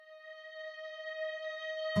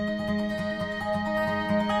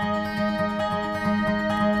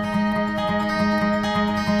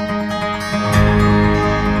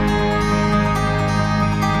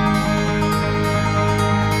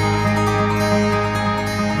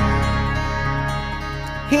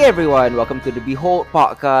Hey everyone, welcome to the Behold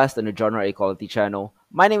podcast on the Genre Equality channel.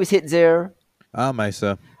 My name is Hitzir.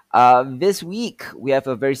 Maisa. This week we have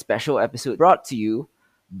a very special episode brought to you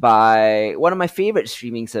by one of my favorite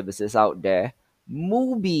streaming services out there,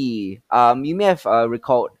 Mubi. You may have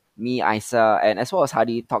recalled me, Isa, and as well as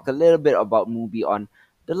Hadi talked a little bit about Mubi on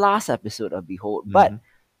the last episode of Behold. But Hmm.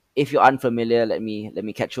 if you're unfamiliar, let me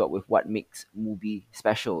catch you up with what makes Mubi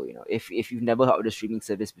special. If you've never heard of the streaming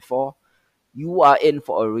service before, you are in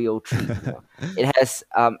for a real treat. It has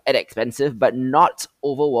an expensive but not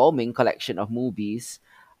overwhelming collection of movies,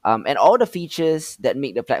 and all the features that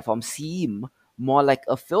make the platform seem more like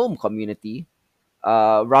a film community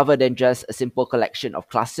rather than just a simple collection of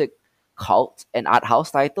classic, cult, and art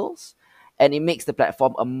house titles. And it makes the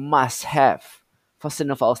platform a must-have for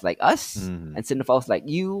cinephiles like us Hmm. and cinephiles like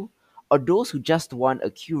you, or those who just want a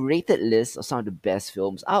curated list of some of the best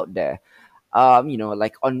films out there.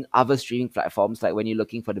 Like on other streaming platforms, like when you're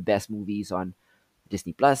looking for the best movies on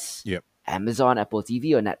Disney Plus, Yep. Amazon, Apple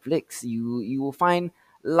TV, or Netflix, you will find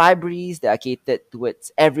libraries that are catered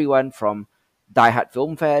towards everyone from diehard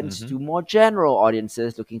film fans Hmm. to more general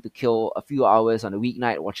audiences looking to kill a few hours on a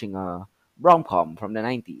weeknight watching a rom-com from the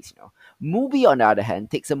 90s. Movie, on the other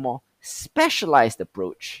hand, takes a more specialized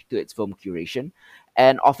approach to its film curation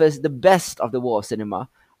and offers the best of the world of cinema,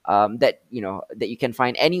 that you can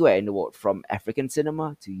find anywhere in the world, from African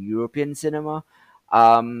cinema to European cinema,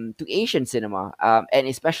 to Asian cinema, and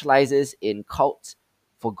it specializes in cult,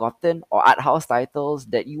 forgotten, or art house titles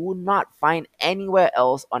that you will not find anywhere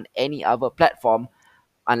else on any other platform,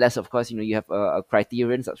 unless, of course, you have a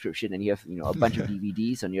Criterion subscription and you have a bunch of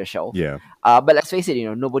DVDs on your shelf. Yeah. But let's face it,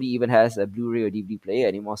 nobody even has a Blu-ray or DVD player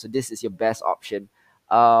anymore, so this is your best option.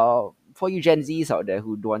 For you Gen Zs out there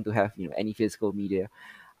who don't want to have any physical media.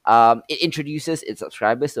 It introduces its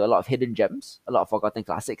subscribers to a lot of hidden gems, a lot of forgotten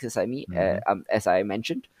classics, Hmm. as I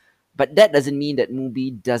mentioned. But that doesn't mean that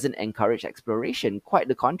Mubi doesn't encourage exploration. Quite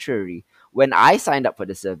the contrary. When I signed up for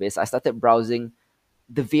the service, I started browsing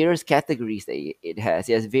the various categories that it has.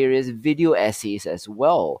 It has various video essays as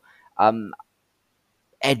well, um,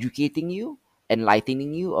 educating you,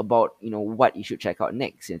 enlightening you about what you should check out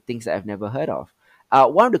next, things that I've never heard of.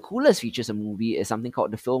 One of the coolest features of Movie is something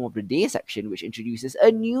called the Film of the Day section, which introduces a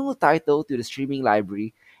new title to the streaming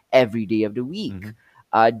library every day of the week.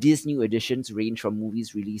 Hmm. These new editions range from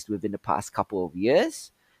movies released within the past couple of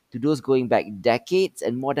years to those going back decades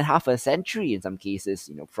and more than half a century in some cases,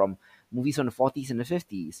 from movies from the 40s and the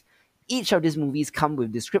 50s. Each of these movies come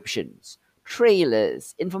with descriptions,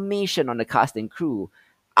 trailers, information on the cast and crew,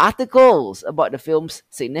 articles about the film's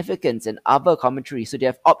significance, and other commentary. So they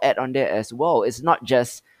have op-ed on there as well. It's not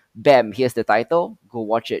just bam, here's the title, go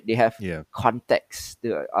watch it. They have Yeah. context,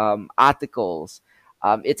 the articles.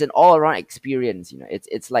 It's an all-around experience.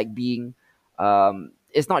 It's like being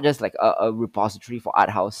it's not just like a repository for art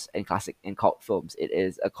house and classic and cult films. It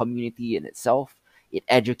is a community in itself. It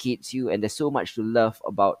educates you, and there's so much to love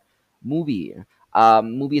about movie.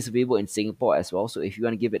 Movie is available in Singapore as well. So if you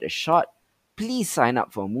want to give it a shot, please sign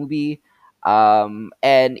up for Mubi.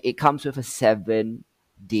 And it comes with a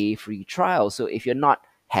 7-day free trial. So if you're not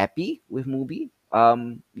happy with Mubi,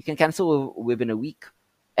 you can cancel within a week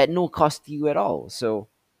at no cost to you at all. So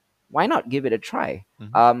why not give it a try?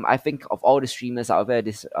 Hmm. I think of all the streamers out there,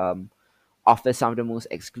 this offers some of the most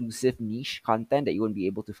exclusive niche content that you won't be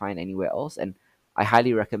able to find anywhere else. And I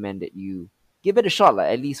highly recommend that you give it a shot,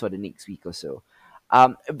 like at least for the next week or so.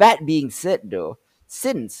 That being said, though,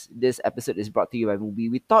 since this episode is brought to you by Movie,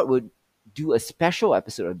 we thought we'd do a special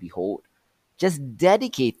episode of Behold, just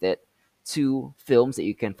dedicated to films that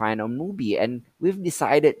you can find on Mubi. And we've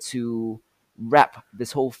decided to wrap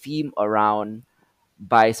this whole theme around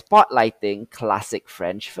by spotlighting classic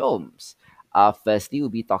French films. Firstly, we'll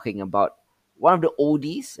be talking about one of the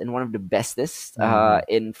oldies and one of the bestest Hmm.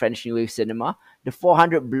 in French New Wave cinema, The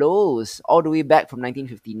 400 Blows, all the way back from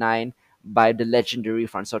 1959 by the legendary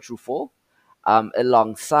Francois Truffaut,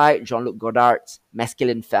 alongside Jean-Luc Godard's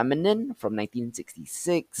Masculine Feminine from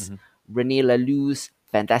 1966, Hmm. René Laloux's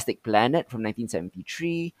Fantastic Planet from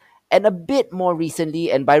 1973, and a bit more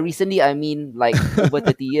recently, and by recently I mean like over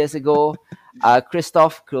 30 years ago,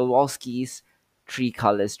 Christoph Kowalski's Three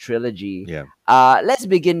Colors trilogy. Yeah. Let's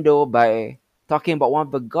begin though by talking about one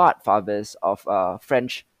of the godfathers of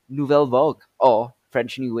French Nouvelle Vogue, or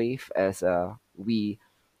French New Wave, as we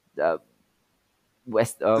uh,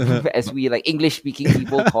 West Uh-huh. as we like English speaking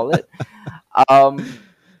people call it. Um,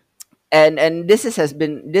 and has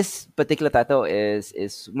been, this particular title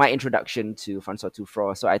is my introduction to Francois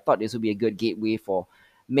Truffaut. So I thought this would be a good gateway for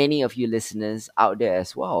many of you listeners out there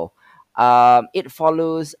as well. It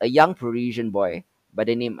follows a young Parisian boy by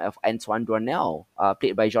the name of Antoine Doinel,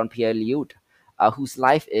 played by Jean Pierre Léaud, whose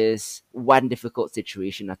life is one difficult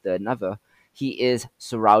situation after another. He is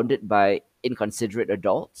surrounded by inconsiderate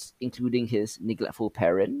adults, including his neglectful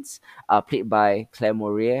parents, played by Claire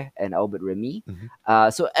Mourier and Albert Remy. Hmm.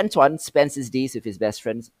 So Antoine spends his days with his best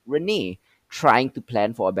friend Renee, trying to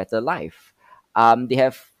plan for a better life. They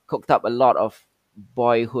have cooked up a lot of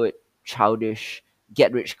boyhood, childish,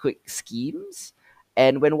 get rich quick schemes.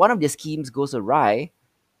 And when one of their schemes goes awry,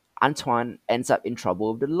 Antoine ends up in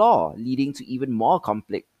trouble with the law, leading to even more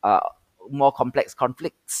complex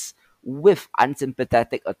conflicts with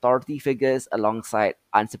unsympathetic authority figures alongside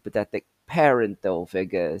unsympathetic parental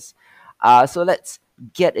figures. So let's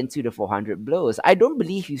get into the 400 blows. I don't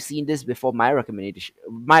believe you've seen this before. My recommendation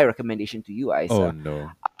to you, Oh Isa. no.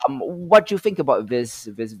 What do you think about this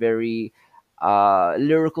very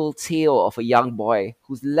lyrical tale of a young boy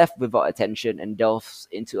who's left without attention and delves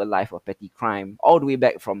into a life of petty crime, all the way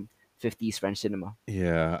back from 50s French cinema?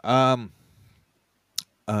 Yeah.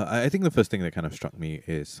 I think the first thing that kind of struck me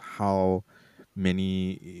is how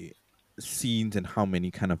many scenes and how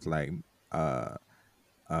many kind of like uh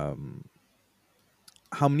um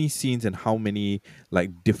how many scenes and how many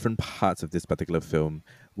like different parts of this particular film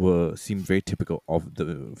were seem very typical of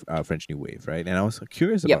the French New Wave, right? And I was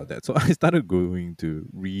curious Yep. about that, so I started going to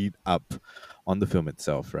read up on the film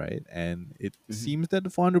itself, right? And it Hmm. seems that the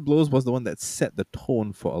 400 Blows was the one that set the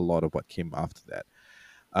tone for a lot of what came after that.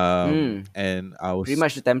 And I Pretty was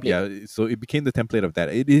much the template. yeah, so it became the template of that.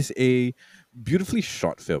 It is a beautifully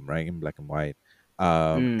shot film, right, in black and white.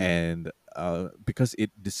 Mm. And because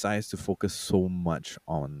it decides to focus so much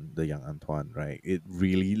on the young Antoine, right, it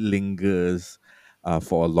really lingers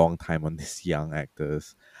for a long time on these young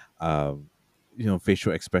actors. um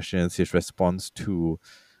Facial expressions, his response to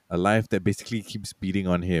a life that basically keeps beating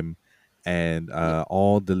on him, and Yep.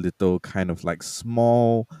 all the little kind of like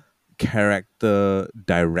small character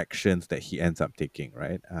directions that he ends up taking,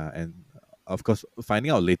 right? And of course,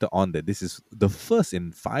 finding out later on that this is the first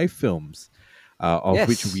in 5 films of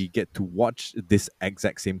which Yes. we get to watch this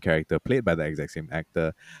exact same character played by the exact same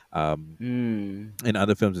actor. Um, Mm. in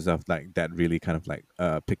other films and stuff like that really kind of like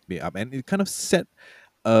picked me up, and it kind of set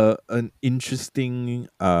an interesting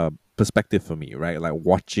perspective for me, right? Like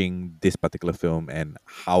watching this particular film and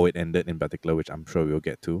how it ended in particular, which I'm sure we'll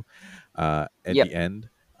get to at the Yep. end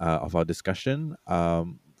of our discussion.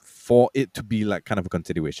 For it to be like kind of a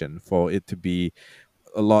continuation, for it to be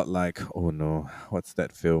a lot like, oh no, what's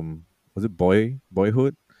that film? Was it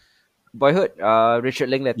Boyhood? Boyhood. Richard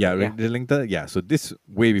Yeah, Linklater. Yeah. Rick Dillington. Yeah, so this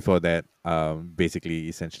way before that, basically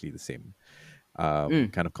essentially the same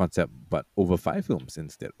Mm. kind of concept, but over 5 films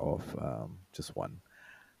instead of just one.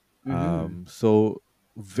 Mm-hmm. So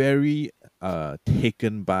very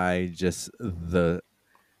taken by just the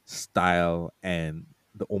style and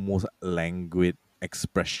the almost languid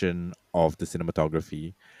expression of the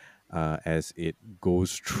cinematography as it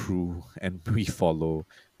goes through and we follow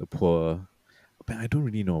the poor. But I don't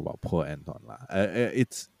really know about poor Anton lah.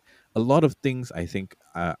 It's a lot of things I think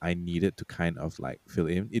I needed to kind of like fill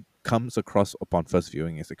in. It comes across upon first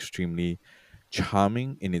viewing as extremely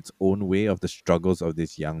charming in its own way of the struggles of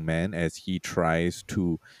this young man as he tries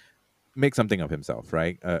to make something of himself,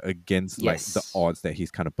 right? Against like the Yes. odds that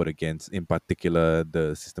he's kind of put against, in particular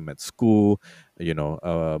the system at school.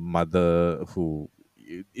 A mother who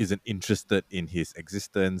isn't interested in his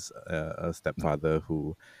existence, a stepfather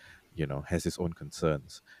who has his own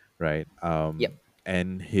concerns, right? Yep.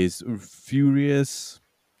 And his furious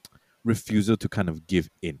refusal to kind of give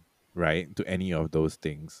in, right, to any of those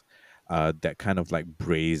things. That kind of like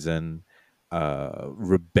brazen,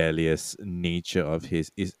 rebellious nature of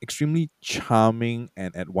his is extremely charming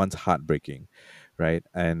and at once heartbreaking, right?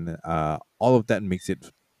 And all of that makes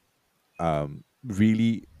it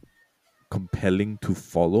really compelling to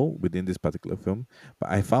follow within this particular film.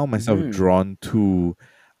 But I found myself Mm-hmm. drawn to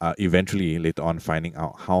eventually later on finding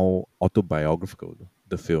out how autobiographical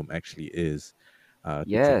the film actually is to Truffaut's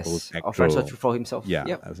Yes. Of Francois actual. Truffaut himself. Yeah,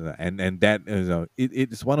 Yep. and that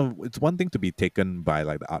it's one thing to be taken by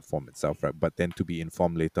like the art form itself, right? But then to be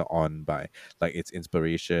informed later on by like its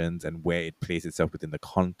inspirations and where it places itself within the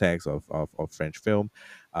context of French film,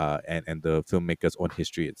 and the filmmaker's own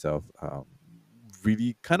history itself,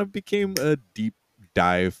 really kind of became a deep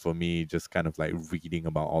dive for me, just kind of like reading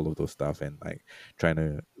about all of those stuff and like trying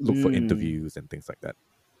to look for Mm. interviews and things like that.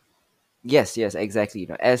 Yes, yes, exactly.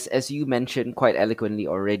 As you mentioned quite eloquently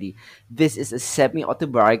already, this is a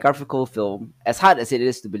semi-autobiographical film, as hard as it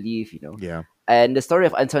is to believe. Yeah. And the story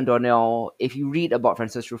of Anton Dornell, if you read about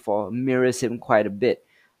Francis Truffaut, mirrors him quite a bit.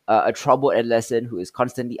 A troubled adolescent who is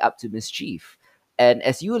constantly up to mischief. And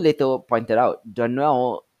as you later pointed out,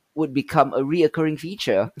 Dornell would become a reoccurring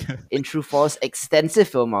feature in Truffaut's extensive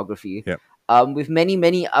filmography, Yeah. with many,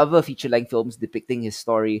 many other feature-length films depicting his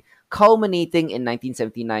story, culminating in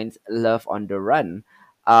 1979's Love on the Run.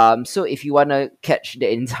 So if you want to catch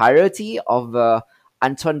the entirety of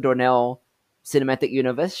Anton Dornell cinematic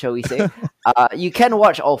universe, shall we say, you can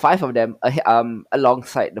watch all five of them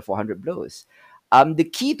alongside the 400 Blows. The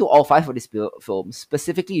key to all five of these films,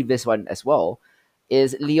 specifically this one as well,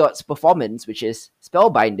 is Lyot's performance, which is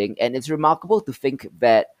spellbinding, and it's remarkable to think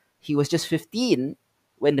that he was just 15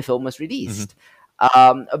 when the film was Hmm. released.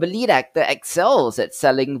 The lead actor excels at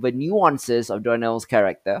selling the nuances of Dornell's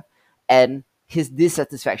character and his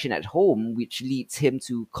dissatisfaction at home, which leads him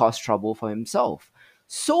to cause trouble for himself.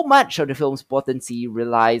 So much of the film's potency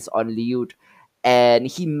relies on Liud, and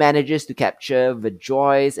he manages to capture the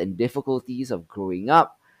joys and difficulties of growing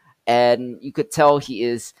up. And you could tell he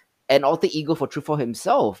is an alter ego for Truffaut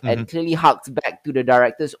himself, Hmm. and clearly harks back to the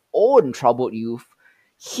director's own troubled youth.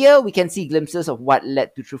 Here we can see glimpses of what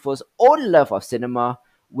led to Truffaut's own love of cinema,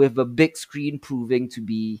 with the big screen proving to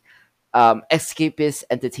be escapist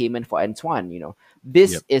entertainment for Antoine.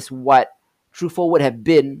 This Yep. is what Truffaut would have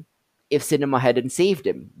been if cinema hadn't saved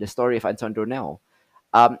him. The story of Antoine Dornell.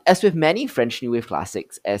 As with many French New Wave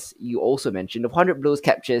classics, as you also mentioned, The 100 Blows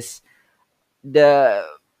captures the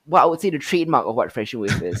I would say the trademark of what French New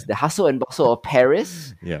Wave is: the hustle and bustle of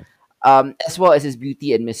Paris, Yeah. as well as its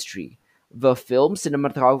beauty and mystery. The film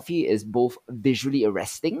cinematography is both visually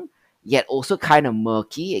arresting, yet also kind of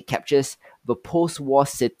murky. It captures the post-war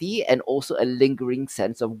city and also a lingering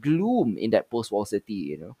sense of gloom in that post-war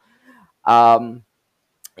city. Um,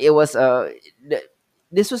 it was a th-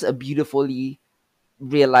 this was a beautifully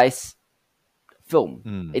realized film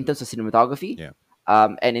Mm. in terms of cinematography, Yeah.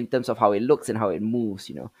 and in terms of how it looks and how it moves.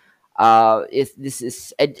 It's this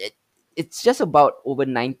is it's just about over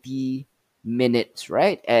 90 minutes,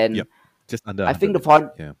 right? And Yep. Just under I 100 think the minutes.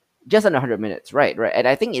 font Yeah. just under 100 minutes, right? Right, and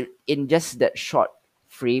I think in just that short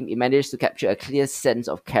frame, it managed to capture a clear sense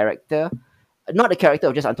of character. Not the character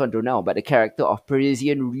of just Antoine Dronel, but the character of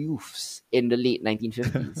Parisian youths in the late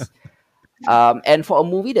 1950s. And for a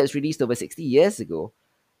movie that was released over 60 years ago,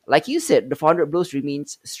 like you said, The 400 Blows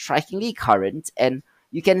remains strikingly current, and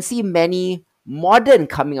you can see many modern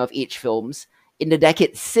coming of age films in the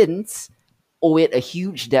decade since owe it a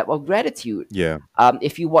huge debt of gratitude. Yeah.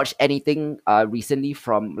 If you watch anything recently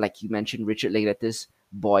from, like you mentioned, Richard Linklater's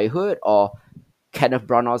Boyhood or Kenneth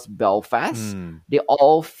Branagh's Belfast, Mm. they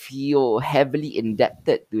all feel heavily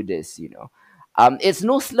indebted to this. It's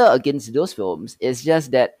no slur against those films. It's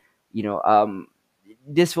just that you know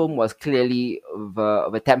this film was clearly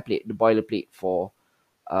the template, the boilerplate for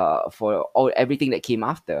all everything that came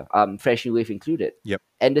after, Fresh New Wave included. Yep.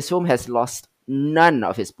 And this film has lost none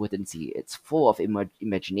of its potency. It's full of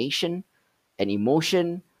imagination and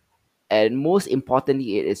emotion, and most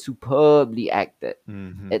importantly, it is superbly acted.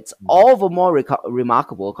 Hmm. It's all the more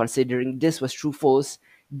remarkable considering this was Truffaut's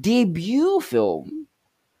debut film,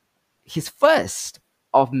 his first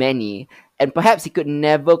of many, and perhaps he could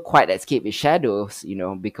never quite escape his shadows,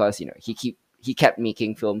 because he kept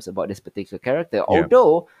making films about this particular character. Yeah.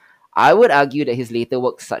 Although I would argue that his later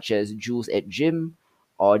works, such as Jules et Jim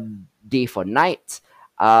or Day for Night,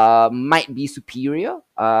 might be superior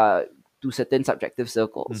to certain subjective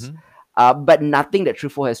circles, Hmm. but nothing that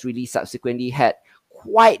Truffaut has really subsequently had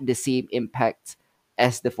quite the same impact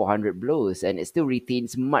as the 400 Blows, and it still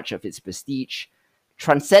retains much of its prestige,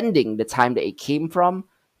 transcending the time that it came from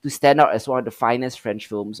to stand out as one of the finest French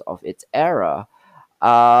films of its era.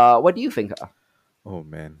 What do you think? Oh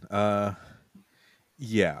man.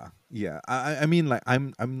 Yeah. Yeah. I mean, like,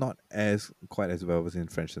 I'm not as quite as well as in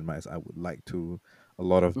French cinema as I would like to. A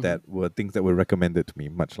lot of Mhm. that were things that were recommended to me,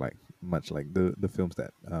 much like the films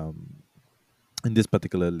that in this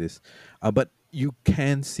particular list. But you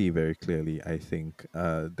can see very clearly, I think,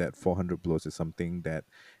 that 400 Blows is something that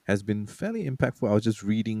has been fairly impactful. I was just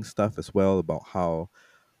reading stuff as well about how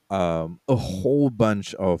a whole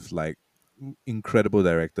bunch of like incredible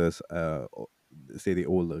directors say they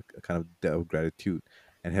owe a kind of debt of gratitude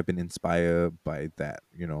and have been inspired by that,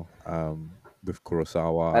 with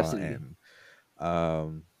Kurosawa Absolutely. and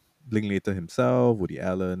um Linklater himself, Woody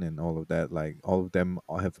Allen, and all of that. Like, all of them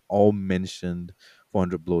have all mentioned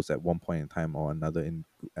 400 Blows at one point in time or another, in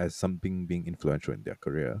as something being influential in their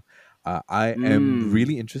career. I am Mm.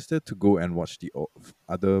 really interested to go and watch the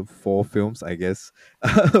other four films, I guess,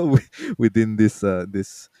 within this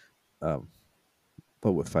um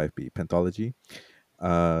what would five be? Pentology.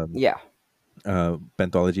 Um, Yeah.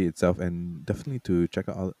 Pentology itself, and definitely to check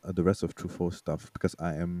out the rest of Truffaut's stuff because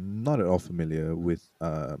I am not at all familiar with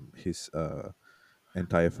his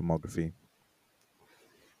entire filmography.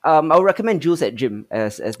 I'll recommend Jules at Jim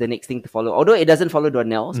as the next thing to follow. Although it doesn't follow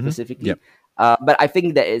Donnell Mm-hmm. Yep. specifically, but I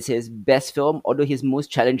think that is his best film, although his most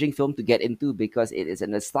challenging film to get into because it is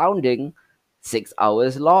an astounding 6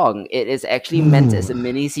 hours long. It is actually meant Ooh, as a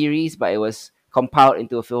mini series, but it was compiled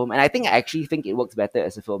into a film, and I actually think it works better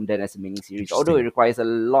as a film than as a mini series, although it interesting. requires a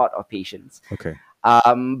lot of patience. Okay.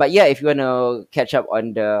 But yeah, if you want to catch up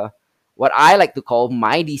on the what I like to call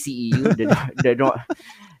my DCEU,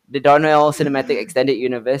 the Darnell Cinematic Extended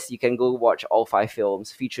Universe, you can go watch all five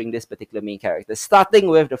films featuring this particular main character, starting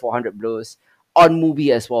with the 400 Blows on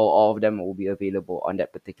movie as well. All of them will be available on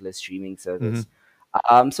that particular streaming Mm-hmm.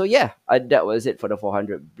 service. So yeah, that was it for the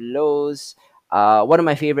 400 Blows. One of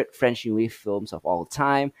my favorite French New Wave films of all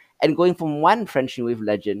time, and going from one French New Wave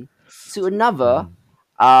legend to another.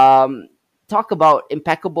 Mm-hmm. Um, Talk about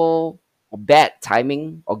impeccable or bad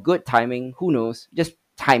timing or good timing. Who knows? Just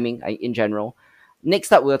timing in general.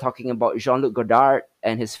 Next up, we're talking about Jean-Luc Godard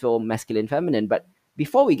and his film Masculine Feminine. But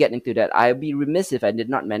before we get into that, I'd be remiss if I did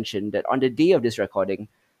not mention that on the day of this recording,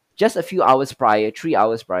 just a few hours prior, 3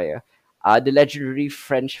 hours prior, the legendary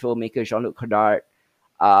French filmmaker Jean-Luc Godard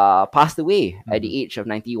passed away at Mm-hmm. the age of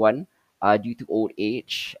 91 due to old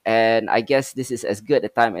age. And I guess this is as good a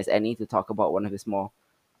time as any to talk about one of his more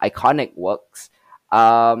iconic works.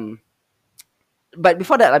 Um, but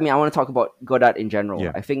before that, I mean, I want to talk about Godard in general.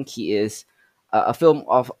 Yeah. I think he is a film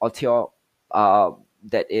of auteur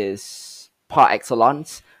that is par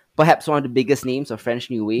excellence, perhaps one of the biggest names of French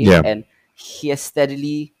New Wave, Yeah. and he has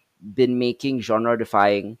steadily been making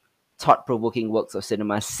genre-defying, thought-provoking works of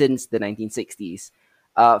cinema since the 1960s.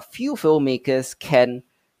 Few filmmakers can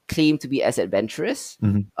claim to be as adventurous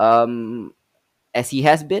Mm-hmm. um, as he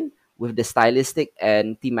has been, with the stylistic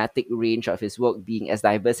and thematic range of his work being as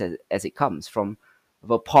diverse as it comes from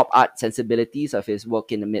the pop art sensibilities of his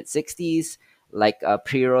work in the mid 60s, like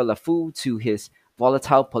Pierrot Le Fou, to his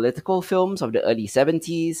volatile political films of the early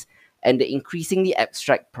 70s, and the increasingly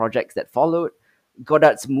abstract projects that followed.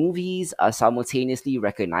 Godard's movies are simultaneously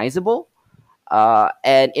recognizable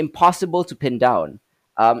and impossible to pin down.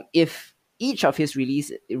 If each of his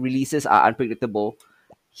releases are unpredictable,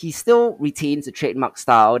 he still retains a trademark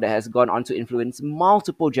style that has gone on to influence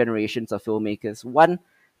multiple generations of filmmakers. One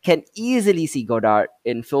can easily see Godard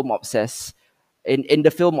in the film obsessed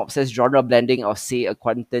genre blending of, say, a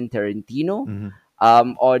Quentin Tarantino,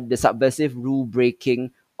 Mm-hmm. or the subversive rule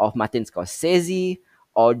breaking of Martin Scorsese,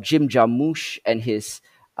 or Jim Jarmusch and his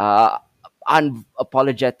uh,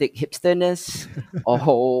 unapologetic hipsterness,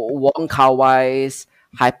 or Wong Kar Wai's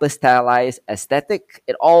hyper stylized aesthetic.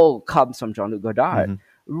 It all comes from Jean-Luc Godard. Mm-hmm.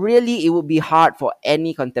 Really, it would be hard for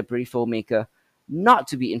any contemporary filmmaker not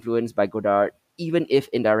to be influenced by Godard, even if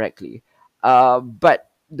indirectly. But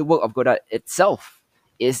the work of Godard itself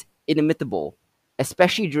is inimitable,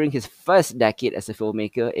 especially during his first decade as a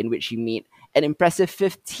filmmaker, in which he made an impressive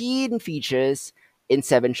 15 features in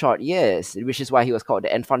 7 short years, which is why he was called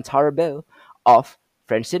the enfant terrible of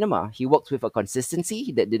French cinema. He worked with a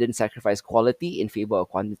consistency that didn't sacrifice quality in favor of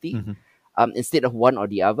quantity. Mm-hmm. Instead of one or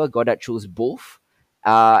the other, Godard chose both,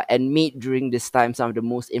 and made during this time some of the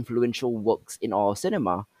most influential works in all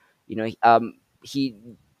cinema. You know, he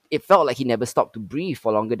it felt like he never stopped to breathe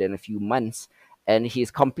for longer than a few months, and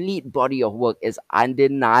his complete body of work is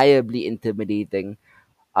undeniably intimidating.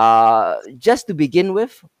 Just to begin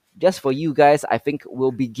with, just for you guys, I think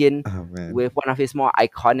we'll begin Oh man. with one of his more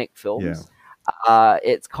iconic Yeah. films.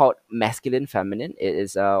 It's called Masculine Feminine. It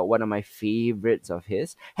is one of my favorites of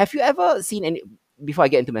his. Have you ever seen any? Before I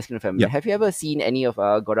get into Masculine Yeah. Feminine, have you ever seen any of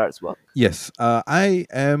Godard's work? Yes. I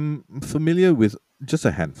am familiar with just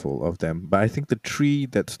a handful of them, but I think the three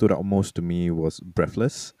that stood out most to me was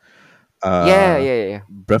Breathless. Yeah, Uh, yeah, yeah, yeah.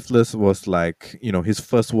 Breathless was like, his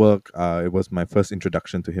first work. It was my first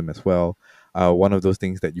introduction to him as well. One of those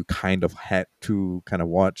things that you kind of had to kind of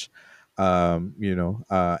watch.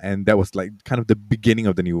 And that was like kind of the beginning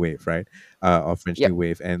of the new wave, right? Of French new Yep.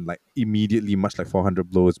 wave, and like immediately, much like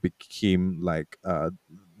 400 Blows, became like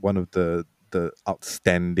one of the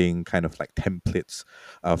outstanding kind of like templates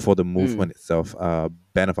for the Mm. movement itself.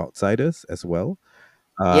 Band of Outsiders as well.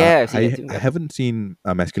 Yeah, I've seen that too. I Yep. haven't seen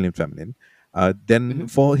Masculine Feminine. Then Mm-hmm.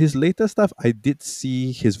 for his later stuff, I did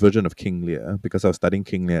see his version of King Lear because I was studying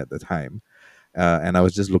King Lear at the time, and I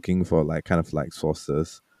was just looking for like kind of like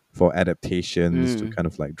sources for adaptations to Mm. kind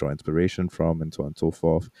of like draw inspiration from, and so on and so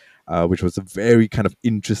forth, which was a very kind of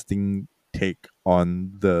interesting take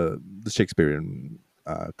on the Shakespearean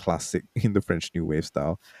classic in the French New Wave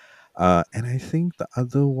style. And I think the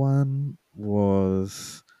other one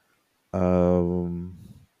was um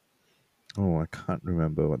oh, I can't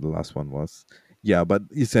remember what the last one was. Yeah, but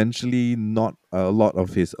essentially not a lot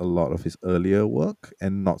of his earlier work,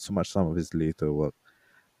 and not so much some of his later work.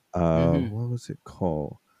 Mm-hmm. What was it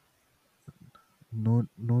called? No,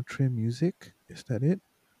 Notre Music? Is that it?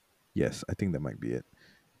 Yes, I think that might be it.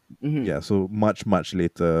 Mm-hmm. Yeah, so much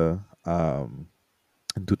later,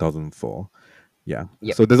 in 2004. Yeah,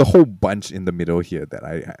 Yep. so there's a whole bunch in the middle here that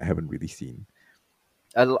I haven't really seen.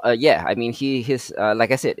 Yeah, I mean, his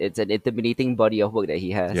like I said, it's an intimidating body of work that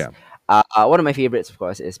he has. Yeah. One of my favorites, of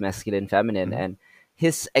course, is Masculine Feminine, Hmm. and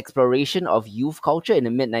his exploration of youth culture in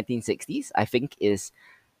the mid 1960s, I think, is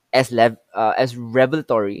as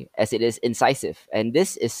revelatory as it is incisive. And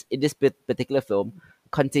this is in this particular film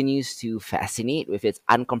continues to fascinate with its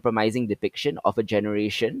uncompromising depiction of a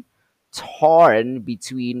generation torn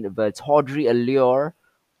between the tawdry allure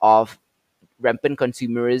of rampant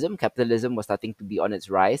consumerism. Capitalism was starting to be on its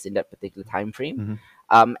rise in that particular time frame,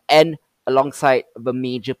 Hmm. and alongside the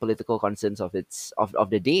major political concerns of of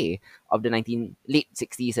the day of the 19 late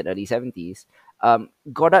 60s and early 70s.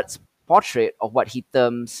 Goddard's portrait of what he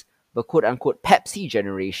terms the quote unquote Pepsi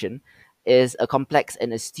generation is a complex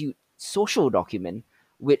and astute social document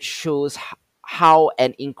which shows how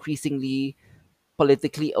an increasingly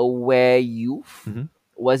politically aware youth Hmm.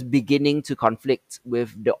 was beginning to conflict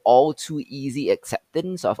with the all too easy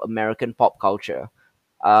acceptance of American pop culture.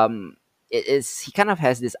 It is he kind of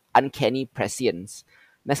has this uncanny prescience.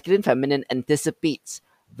 Masculine Feminine anticipates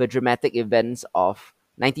the dramatic events of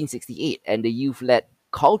 1968 and the youth-led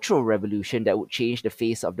cultural revolution that would change the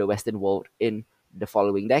face of the Western world in the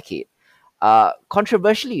following decade.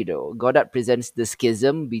 Controversially, though, Goddard presents the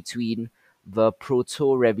schism between the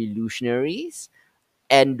proto-revolutionaries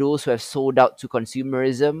and those who have sold out to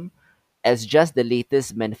consumerism as just the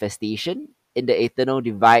latest manifestation in the eternal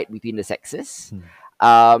divide between the sexes.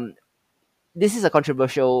 Um, this is a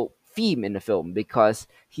controversial theme in the film because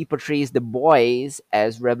he portrays the boys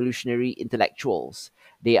as revolutionary intellectuals.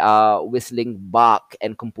 They are whistling Bach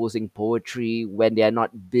and composing poetry when they are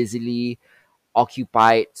not busily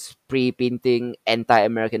occupied spray painting anti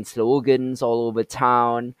American slogans all over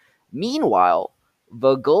town. Meanwhile,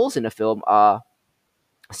 the girls in the film are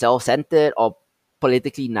self-centered or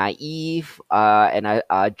politically naive and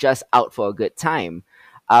are just out for a good time.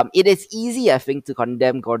 It is easy, I think, to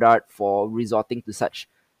condemn Goddard for resorting to such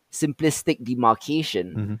simplistic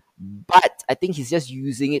demarcation, Hmm. but I think he's just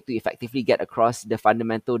using it to effectively get across the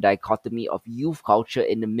fundamental dichotomy of youth culture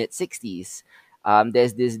in the mid 60s.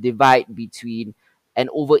 There's this divide between an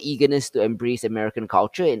over eagerness to embrace American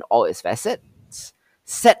culture in all its facets,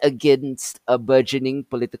 set against a burgeoning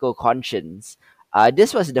political conscience.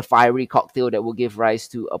 This was the fiery cocktail that will give rise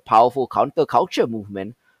to a powerful counterculture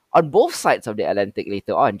movement on both sides of the Atlantic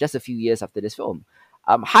later on, just a few years after this film.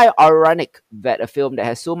 How ironic that a film that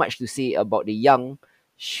has so much to say about the young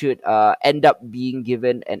should end up being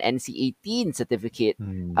given an NC-18 certificate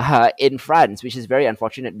Mm. in France, which is very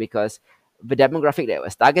unfortunate because the demographic that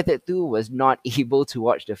was targeted to was not able to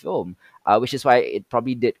watch the film, which is why it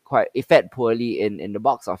probably did quite it fared poorly in the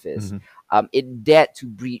box office. Hmm. It dared to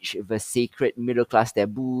breach the sacred middle class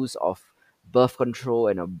taboos of birth control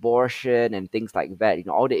and abortion and things like that. You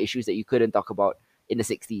know, all the issues that you couldn't talk about in the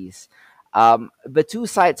 60s. The two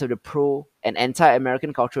sides of the pro and anti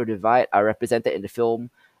American cultural divide are represented in the film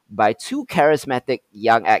by two charismatic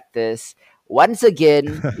young actors. Once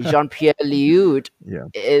again, Jean Pierre Léaud Yeah.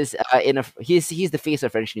 is he's the face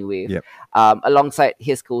of French New Wave, Yep. alongside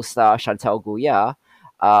his co-star Chantal Goya,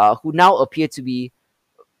 who now appear to be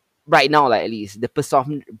right now, like at least the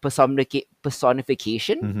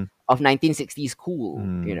personification Hmm. of 1960s cool.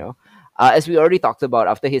 You Mm. know, as we already talked about,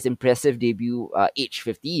 after his impressive debut, age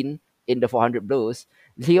 15 in the 400 Blows,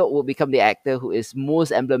 Leo will become the actor who is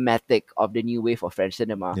most emblematic of the new wave of French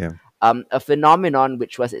cinema. Yeah. A phenomenon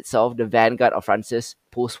which was itself the vanguard of France's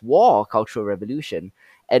post-war cultural revolution.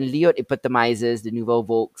 And Leo epitomizes the Nouvelle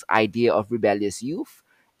Vague's idea of rebellious youth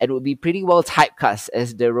and would be pretty well typecast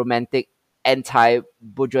as the romantic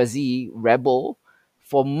anti-bourgeoisie rebel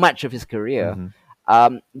for much of his career.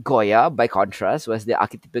 Hmm. Goya, by contrast, was the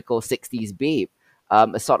archetypical 60s babe,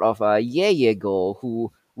 a sort of a yeah girl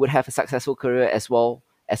who would have a successful career as well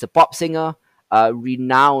as a pop singer,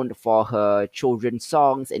 renowned for her children's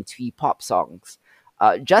songs and twee pop songs.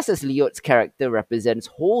 Just as Lyot's character represents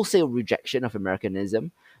wholesale rejection of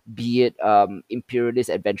Americanism, be it imperialist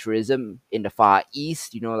adventurism in the Far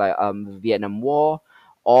East, like Vietnam War,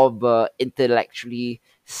 or the intellectually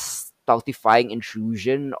stultifying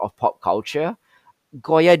intrusion of pop culture,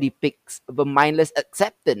 Goya depicts the mindless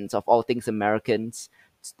acceptance of all things Americans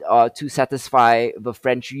to satisfy the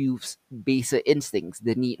French youth's baser instincts,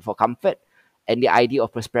 the need for comfort, and the idea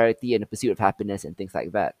of prosperity and the pursuit of happiness, and things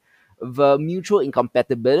like that. The mutual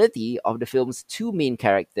incompatibility of the film's two main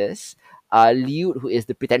characters, Liu, who is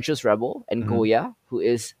the pretentious rebel, and Mm-hmm. Goya, who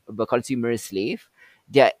is the consumerist slave,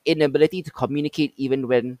 their inability to communicate even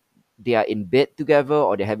when they are in bed together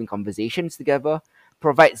or they're having conversations together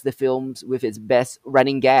provides the films with its best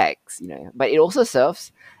running gags, but it also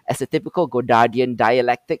serves as a typical Godardian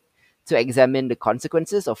dialectic to examine the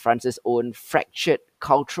consequences of France's own fractured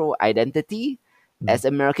cultural identity Mm-hmm. as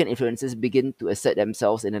American influences begin to assert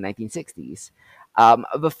themselves in the 1960s.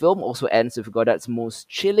 The film also ends with Godard's most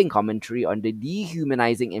chilling commentary on the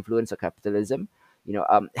dehumanizing influence of capitalism.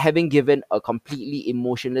 Having given a completely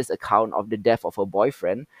emotionless account of the death of her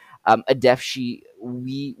boyfriend, a death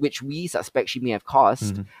which we suspect she may have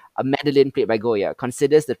caused, Mm-hmm. Madeline, played by Goya,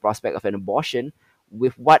 considers the prospect of an abortion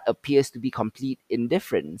with what appears to be complete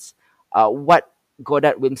indifference. What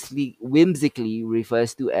Godard whimsically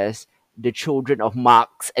refers to as the children of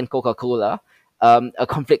Marx and Coca-Cola, a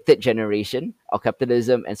conflicted generation of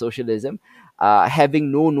capitalism and socialism,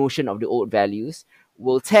 having no notion of the old values,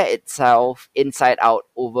 will tear itself inside out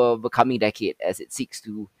over the coming decade as it seeks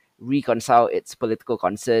to reconcile its political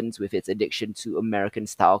concerns with its addiction to American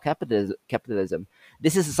style capitalism.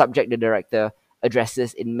 This is a subject the director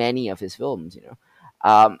addresses in many of his films.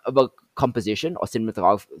 About composition or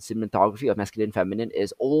cinematography of Masculine Feminine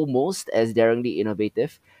is almost as daringly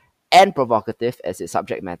innovative and provocative as its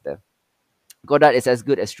subject matter. Godard is as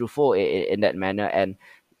good as Truffaut in that manner, and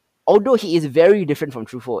although he is very different from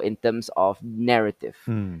Truffaut in terms of narrative,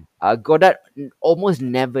 Mm-hmm. Godard almost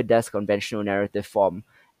never does conventional narrative form,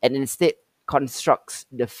 and instead constructs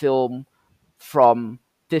the film from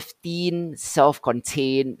 15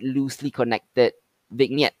 self-contained, loosely connected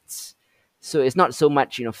vignettes. So it's not so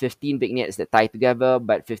much 15 vignettes that tie together,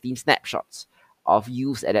 but 15 snapshots of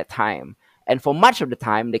use at that time. And for much of the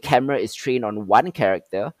time, the camera is trained on one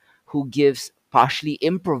character who gives partially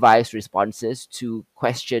improvised responses to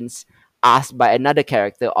questions asked by another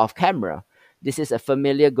character off camera. This is a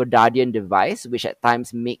familiar Godardian device, which at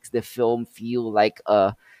times makes the film feel like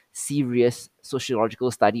a serious sociological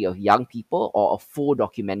study of young people or a full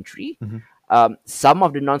documentary. Mm-hmm. Some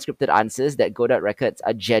of the non-scripted answers that Godard records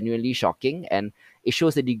are genuinely shocking, and it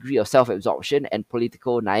shows a degree of self-absorption and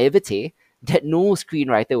political naivete that no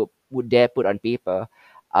screenwriter would dare put on paper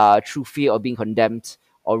through fear of being condemned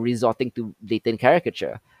or resorting to blatant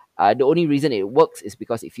caricature. The only reason it works is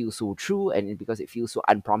because it feels so true and because it feels so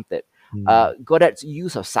unprompted. Godard's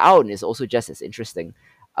use of sound is also just as interesting.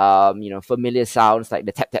 Familiar sounds like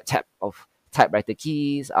the tap tap tap of typewriter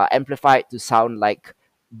keys are amplified to sound like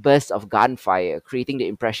bursts of gunfire, creating the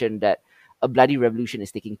impression that a bloody revolution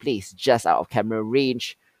is taking place just out of camera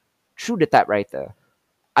range through the typewriter,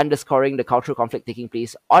 underscoring the cultural conflict taking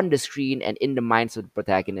place on the screen and in the minds of the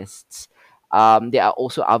protagonists. There are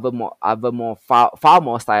also other more far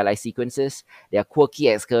more stylized sequences. There are quirky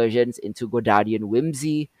excursions into Godardian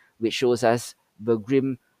whimsy, which shows us the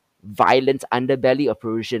grim, violent underbelly of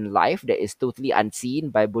Parisian life that is totally unseen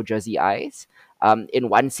by bourgeoisie eyes. In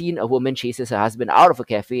one scene, a woman chases her husband out of a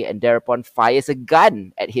cafe and thereupon fires a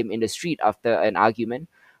gun at him in the street after an argument.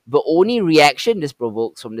 The only reaction this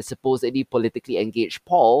provokes from the supposedly politically engaged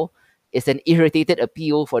Paul is an irritated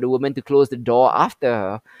appeal for the woman to close the door after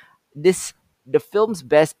her. This The film's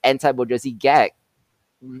best anti-bourgeoisie gag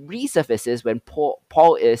resurfaces when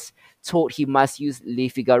Paul is told he must use Le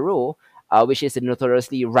Figaro, which is a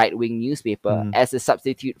notoriously right-wing newspaper, Mm-hmm. as a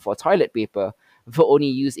substitute for toilet paper, the only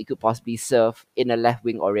use it could possibly serve in a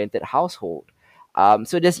left-wing oriented household.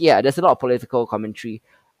 So there's a lot of political commentary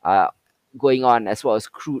uh, going on, as well as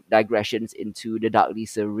crude digressions into the darkly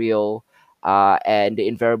surreal and the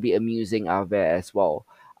invariably amusing are there as well.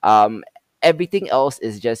 Um, Everything else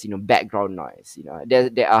is just background noise.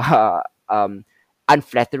 There are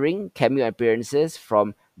unflattering cameo appearances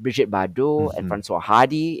from Brigitte Bardot and Mm-hmm. Francois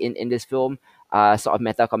Hardy in this film, sort of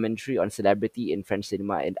meta commentary on celebrity in French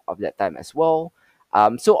cinema of that time as well.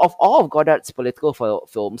 So, of all of Godard's political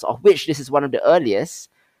films, of which this is one of the earliest,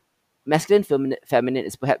 Feminine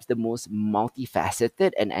is perhaps the most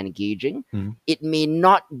multifaceted and engaging. Mm-hmm. It may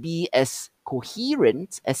not be as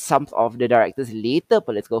coherent as some of the director's later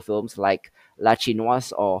political films like La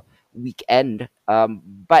Chinoise or Weekend,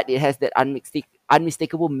 but it has that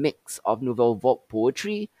unmistakable mix of nouvelle vague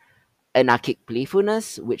poetry and archaic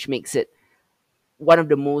playfulness, which makes it one of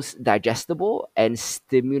the most digestible and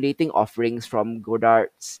stimulating offerings from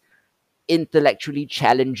Godard's intellectually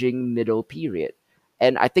challenging middle period.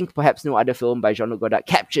 And I think perhaps no other film by Jean-Luc Godard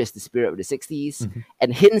captures the spirit of the 60s Mhm.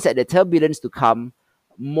 and hints at the turbulence to come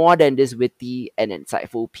more than this witty and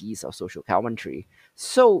insightful piece of social commentary.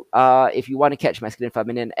 So, if you want to catch Masculine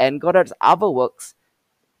Feminine and Godard's other works,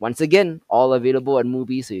 once again, all available on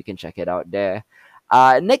movies, so you can check it out there.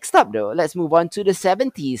 Next up, though, let's move on to the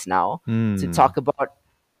 70s now to Mm. talk about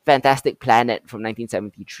Fantastic Planet from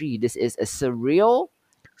 1973. This is a surreal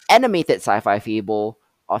animated sci-fi fable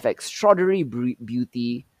of extraordinary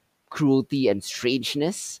beauty, cruelty, and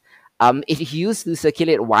strangeness. It used to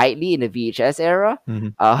circulate widely in the VHS era,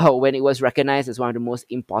 Mhm. when it was recognized as one of the most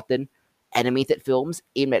important animated films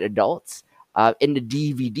aimed at adults. In the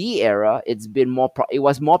DVD era, it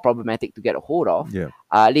was more problematic to get a hold of. Yeah.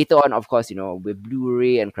 Later on, of course, with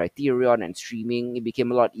Blu-ray and Criterion and streaming, it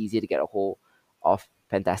became a lot easier to get a hold of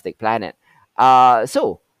Fantastic Planet.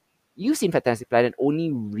 So you've seen Fantastic Planet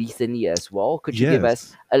only recently as well. Could you give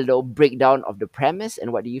us Yes. a little breakdown of the premise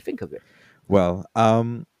and what do you think of it? Well,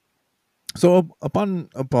 so upon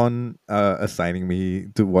assigning me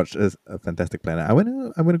to watch a Fantastic Planet,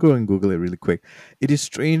 I'm gonna go and Google it really quick. It is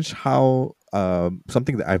strange how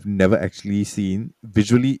something that I've never actually seen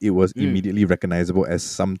visually, it was Mm, immediately recognizable as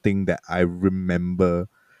something that I remember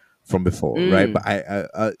from before, right? But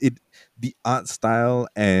mm, it the art style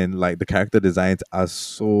and like the character designs are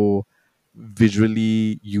so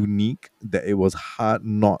visually unique that it was hard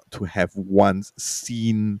not to have once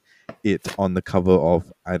seen it on the cover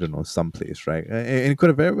of, I don't know, someplace, right? And it could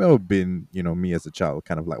have very well been, me as a child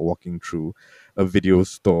kind of like walking through a video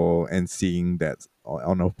store and seeing that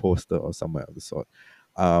on a poster or somewhere of the sort.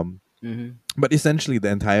 um mm-hmm. but essentially the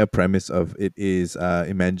entire premise of it is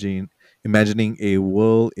imagining a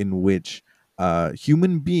world in which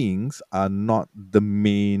human beings are not the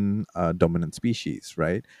main dominant species,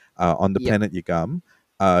 right? On the Yep. planet Yagam,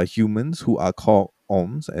 humans who are called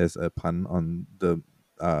hommes, as a pun on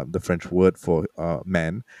the French word for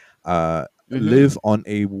man, Mm-hmm. live on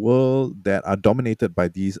a world that are dominated by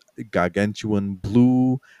these gargantuan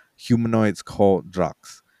blue humanoids called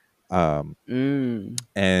drugs. Um, Mm,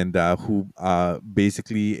 and who are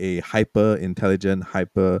basically a hyper intelligent,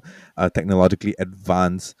 hyper technologically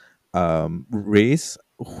advanced race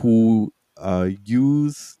who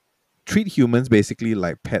use treat humans basically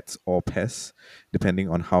like pets or pests, depending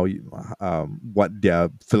on how what their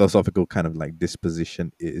philosophical kind of like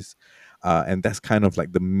disposition is. And that's kind of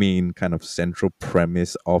like the main kind of central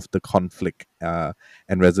premise of the conflict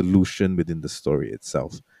and resolution within the story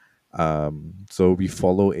itself. So we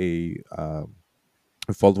follow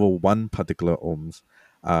one particular Ohms,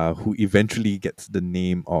 who eventually gets the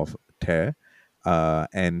name of Ter,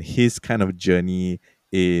 and his kind of journey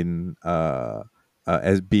in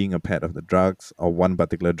as being a pet of the drugs or one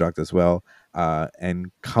particular drug as well,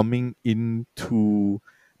 and coming into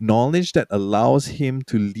knowledge that allows him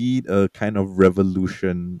to lead a kind of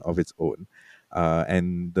revolution of its own.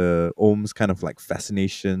 And the Ohm's kind of like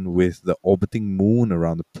fascination with the orbiting moon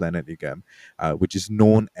around the planet again, which is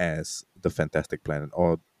known as the Fantastic Planet,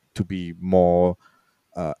 or to be more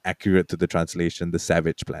accurate to the translation, the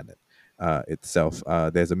Savage Planet itself.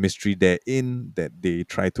 There's a mystery therein that they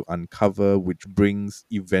try to uncover, which brings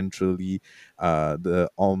eventually the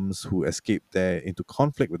OMS who escape there into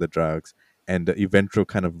conflict with the drugs, and the eventual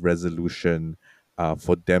kind of resolution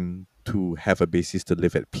for them to have a basis to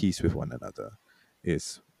live at peace with one another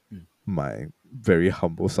is mm. my very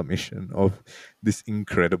humble summation of this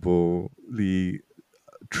incredibly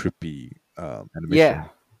trippy Yeah, animation.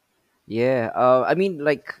 yeah. I mean,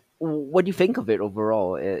 like, what do you think of it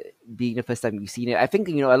overall? Being the first time you've seen it, I think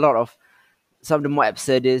a lot of some of the more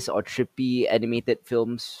absurdist or trippy animated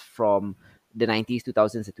films from the 90s,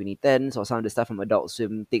 2000s, and 2010s, or some of the stuff from Adult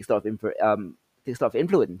Swim takes a lot of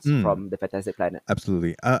influence Mm, from the Fantastic Planet.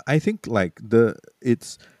 absolutely. I think like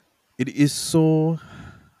it is so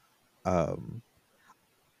um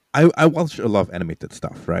I watch a lot of animated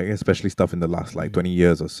stuff, right? Especially stuff in the last like Mm. 20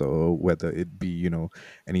 years or so, whether it be,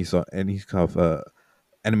 any kind of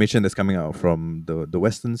animation that's coming out from the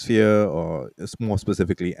Western sphere, or it's more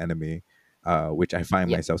specifically anime, which I find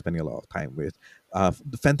Yep. myself spending a lot of time with.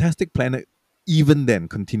 The Fantastic Planet, even then,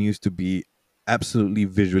 continues to be absolutely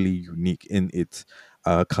visually unique in its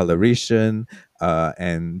coloration,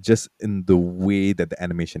 and just in the way that the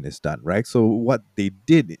animation is done, right? So what they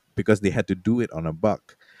did, because they had to do it on a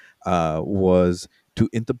buck, was to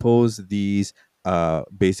interpose these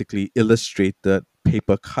basically illustrated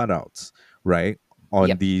paper cutouts, right? on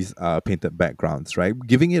Yep. these painted backgrounds, right?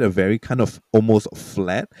 Giving it a very kind of almost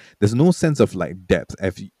flat. There's no sense of like depth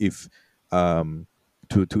if um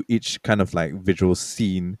to each kind of like visual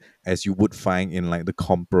scene as you would find in like the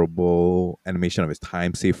comparable animation of its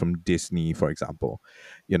time, say from Disney, for example.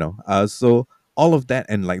 So all of that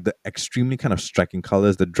and like the extremely kind of striking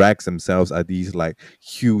colors. The drags themselves are these like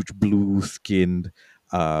huge blue skinned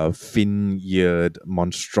fin-eared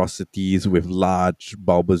monstrosities with large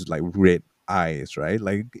bulbous like red eyes, right?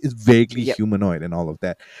 Like it's vaguely Yep. humanoid and all of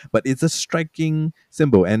that. But it's a striking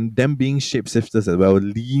symbol. And them being shapeshifters as well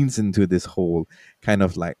leans into this whole kind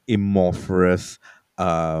of like amorphous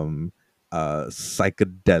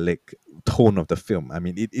psychedelic tone of the film. I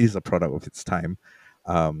mean, it is a product of its time.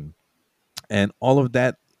 Um and all of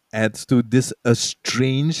that adds to this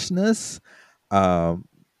strangeness um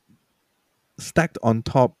stacked on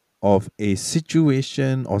top of a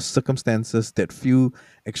situation or circumstances that feel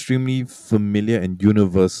extremely familiar and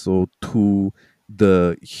universal to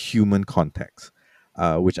the human context,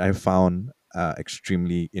 which I found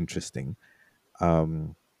extremely interesting.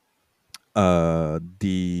 Um,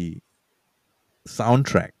 the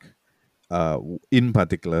soundtrack in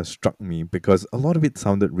particular struck me because a lot of it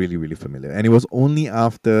sounded really, really familiar. And it was only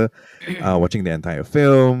after watching the entire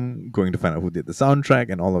film, going to find out who did the soundtrack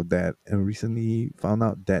and all of that, and recently found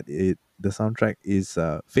out that the soundtrack is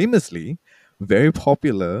famously very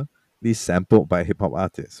popularly sampled by hip hop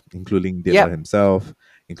artists, including Dilla Yep. himself,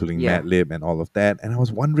 including Yeah. Madlib and all of that. And I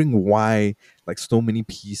was wondering why, like, so many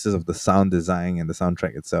pieces of the sound design and the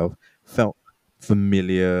soundtrack itself felt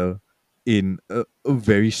familiar in a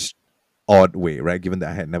very odd way, right? Given that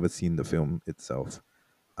I had never seen the film itself,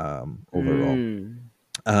 overall. Mm.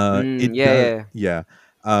 Mm. It Yeah. does, Yeah.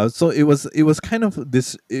 yeah. So it was kind of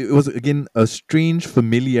this. It was again a strange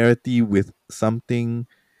familiarity with something,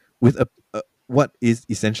 with a what is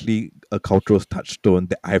essentially a cultural touchstone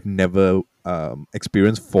that I've never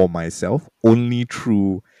experienced for myself, only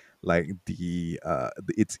through like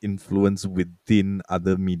its influence within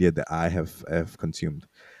other media that I have consumed.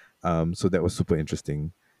 So that was super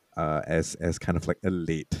interesting, as kind of like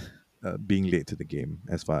a being late to the game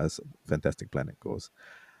as far as Fantastic Planet goes.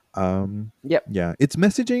 Um, Yep. yeah, its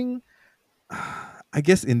messaging, I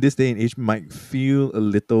guess, in this day and age, might feel a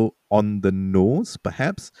little on the nose.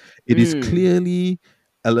 Perhaps it is Mm. clearly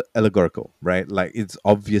allegorical, right? Like it's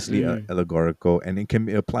obviously Mm. allegorical, and it can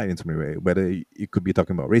be applied in so many ways. Whether it could be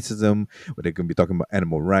talking about racism, whether it can be talking about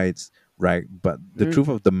animal rights, right? But the Mm. truth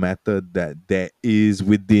of the matter that there is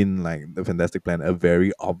within like the Fantastic Planet a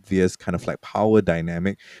very obvious kind of like power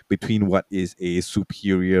dynamic between what is a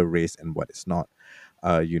superior race and what is not. The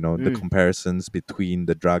Mm. comparisons between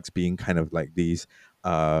the drugs being kind of like these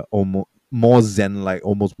almost more zen like,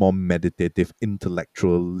 almost more meditative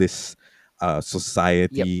intellectualist Yep.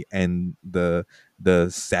 society, and the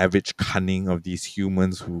savage cunning of these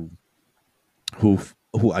humans who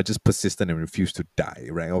are just persistent and refuse to die,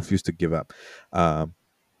 right, or refuse to give up. um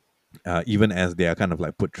Even as they are kind of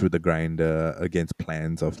like put through the grinder against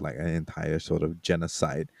plans of like an entire sort of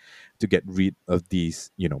genocide to get rid of these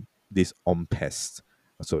pests,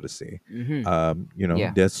 so to say. Mm-hmm.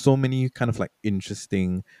 Yeah. There's so many kind of like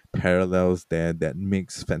interesting parallels there that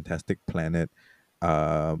makes Fantastic Planet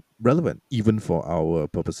relevant even for our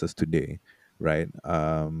purposes today, right?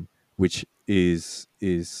 Which is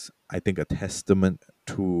I think a testament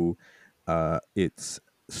to its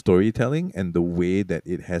storytelling and the way that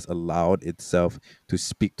it has allowed itself to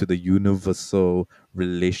speak to the universal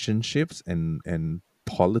relationships and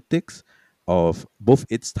politics of both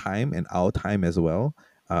its time and our time as well.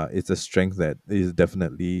 It's a strength that is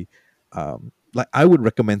definitely, like, I would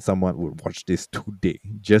recommend someone would watch this today,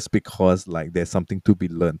 just because like there's something to be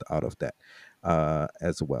learned out of that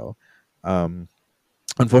as well. Um,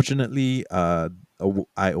 Unfortunately, I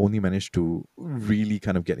only managed to really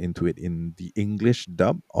kind of get into it in the English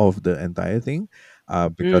dub of the entire thing,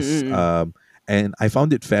 because Mm. and I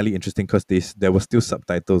found it fairly interesting because there were still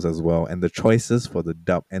subtitles as well, and the choices for the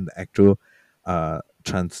dub and the actual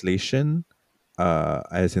translation,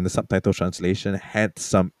 as in the subtitle translation, had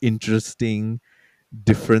some interesting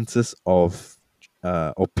differences of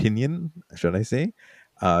opinion, should I say?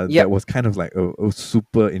 That Yep. was kind of like a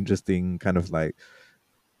super interesting kind of like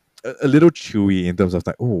a little chewy in terms of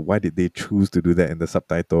like, oh, why did they choose to do that in the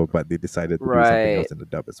subtitle, but they decided to do something else Right. in the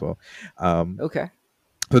dub as well. Um, Okay.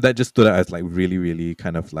 so that just stood out as like really, really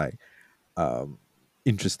kind of like um,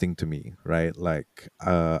 interesting to me, right? Like,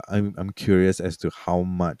 I'm curious as to how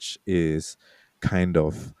much is kind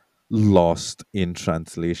of lost in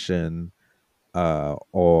translation,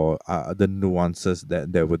 or the nuances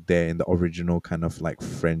that were there in the original kind of like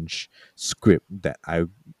French script that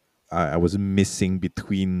I was missing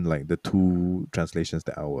between like the two translations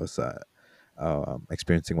that I was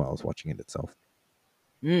experiencing while I was watching it itself.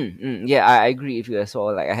 Yeah, I agree with you as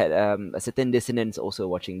well. Like I had a certain dissonance also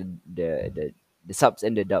watching the subs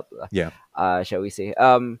and the dub, Yeah. shall we say.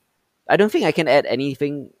 I don't think I can add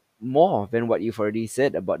anything more than what you've already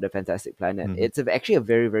said about the Fantastic Planet. Hmm. It's actually a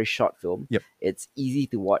very, very short film. Yep. It's easy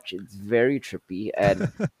to watch. It's very trippy,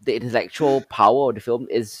 and the intellectual power of the film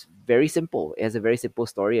is very simple. It has a very simple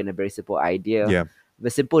story and a very simple idea. Yeah.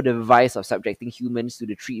 The simple device of subjecting humans to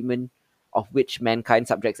the treatment of which mankind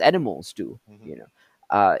subjects animals to. Hmm. You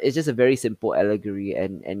know, it's just a very simple allegory,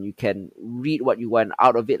 and you can read what you want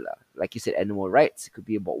out of it lah. Like you said, animal rights. It could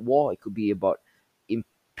be about war. It could be about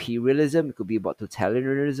imperialism. It could be about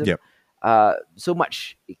totalitarianism. Yep. So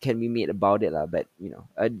much it can be made about it lah. But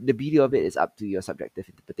the beauty of it is up to your subjective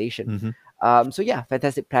interpretation. Hmm. So yeah,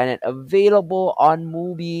 Fantastic Planet available on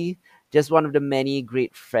Mubi. Just one of the many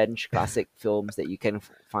great French classic films that you can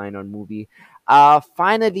find on Mubi.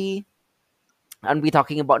 Finally, and we're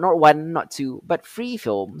talking about not one, not two, but three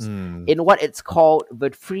films Mm. in what it's called the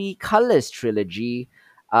Three Colors trilogy,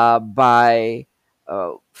 by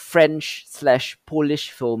French slash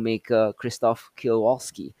Polish filmmaker Krzysztof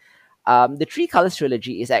Kiełowski. The Three Colors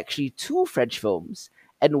trilogy is actually two French films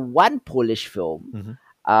and one Polish film.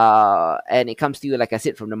 Hmm. And it comes to you, like I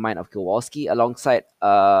said, from the mind of Kowalski, alongside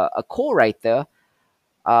a co-writer.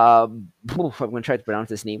 I'm going to try to pronounce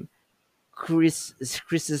his name.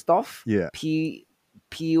 Krzysztof Yeah. P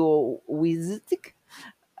Piowizik.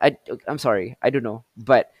 I'm sorry, I don't know,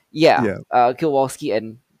 but yeah, Yeah. Kowalski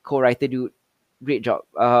and co-writer do great job.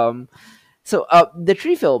 So the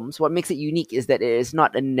three films, what makes it unique is that it is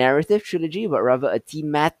not a narrative trilogy, but rather a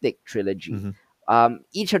thematic trilogy. Hmm.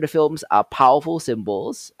 Each of the films are powerful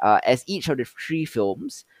symbols, as each of the three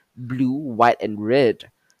films, blue, white, and red,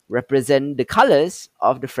 represent the colors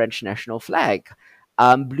of the French national flag.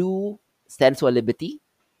 Blue stands for liberty,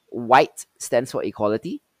 white stands for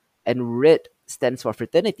equality, and red stands for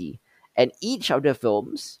fraternity. And each of the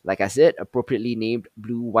films, like I said, appropriately named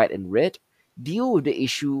Blue, White, and Red, deal with the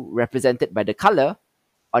issue represented by the color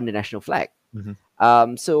on the national flag.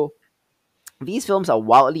 Hmm. So these films are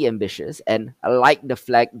wildly ambitious and, like the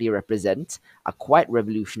flag they represent, are quite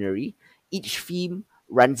revolutionary. Each theme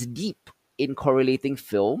runs deep in correlating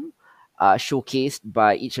film, showcased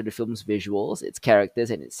by each of the film's visuals, its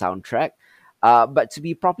characters, and its soundtrack. But to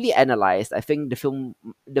be properly analyzed, I think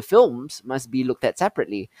the films must be looked at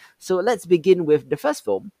separately. So let's begin with the first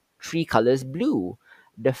film, Three Colors Blue.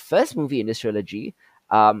 The first movie in this trilogy,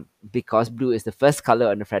 because blue is the first color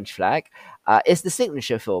on the French flag, is the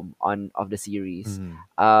signature film of the series. Mm.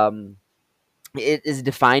 Um, it is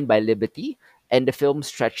defined by liberty, and the film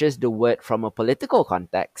stretches the word from a political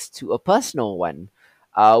context to a personal one,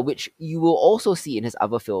 which you will also see in his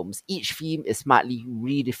other films. Each theme is smartly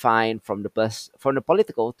redefined from from the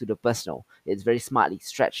political to the personal. It's very smartly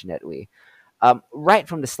stretched in that way. Right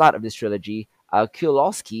from the start of this trilogy,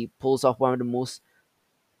 Kiełowski pulls off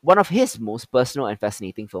one of his most personal and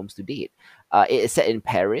fascinating films to date. It is set in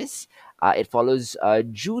Paris. It follows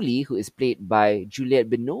Julie, who is played by Juliette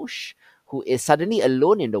Binoche, who is suddenly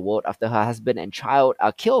alone in the world after her husband and child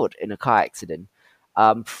are killed in a car accident.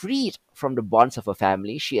 Freed from the bonds of her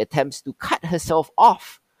family, she attempts to cut herself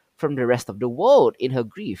off from the rest of the world in her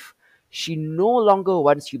grief. She no longer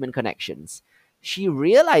wants human connections. She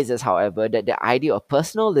realizes, however, that the idea of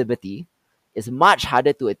personal liberty is much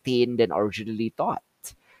harder to attain than originally thought.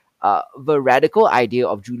 The radical idea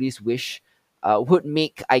of Julie's wish would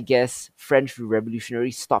make, I guess, French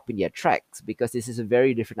revolutionaries stop in their tracks, because this is a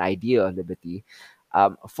very different idea of liberty.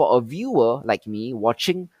 For a viewer like me,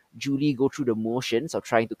 watching Julie go through the motions of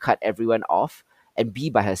trying to cut everyone off and be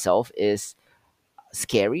by herself is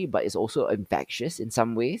scary, but it's also infectious in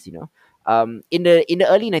some ways. In the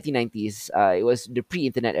early 1990s, it was the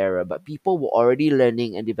pre-internet era, but people were already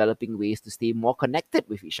learning and developing ways to stay more connected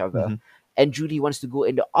with each other. Hmm. And Julie wants to go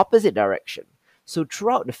in the opposite direction. So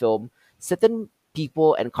throughout the film, certain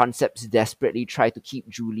people and concepts desperately try to keep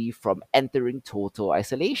Julie from entering total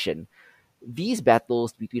isolation. These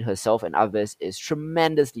battles between herself and others is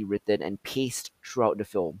tremendously written and paced throughout the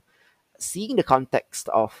film. Seeing the context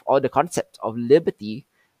of, or the concept of, liberty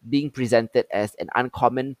being presented as an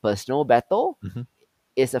uncommon personal battle Hmm.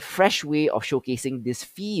 is a fresh way of showcasing this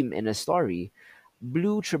theme in a story.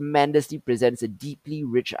 Blue tremendously presents a deeply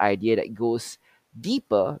rich idea that goes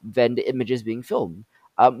deeper than the images being filmed.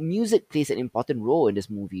 Music plays an important role in this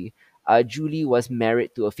movie. Julie was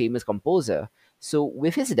married to a famous composer, so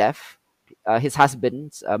with his death, his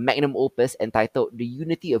husband's magnum opus entitled "The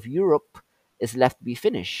Unity of Europe" is left to be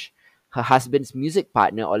finished. Her husband's music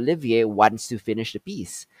partner Olivier wants to finish the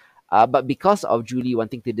piece. But because of Julie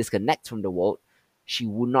wanting to disconnect from the world, she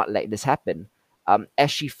would not let this happen. As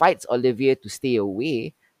she fights Olivia to stay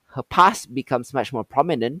away, her past becomes much more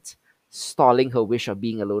prominent, stalling her wish of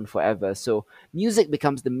being alone forever. So music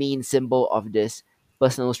becomes the main symbol of this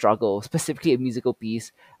personal struggle, specifically a musical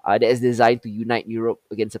piece that is designed to unite Europe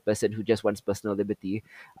against a person who just wants personal liberty.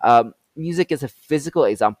 Music is a physical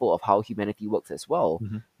example of how humanity works as well.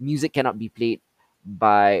 Mhm. Music cannot be played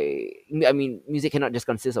by, I mean, music cannot just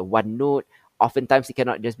consist of one note. Oftentimes, it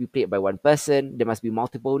cannot just be played by one person. There must be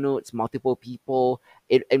multiple notes, multiple people,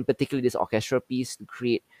 in particular this orchestral piece to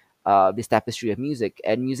create this tapestry of music.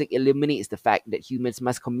 And music eliminates the fact that humans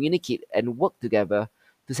must communicate and work together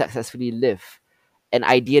to successfully live, an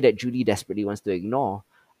idea that Julie desperately wants to ignore.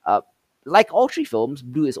 Uh, like all three films,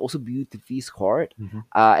 Blue is also beautifully scored, Mhm.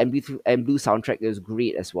 and Blue soundtrack is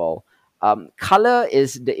great as well. Color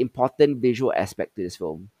is the important visual aspect to this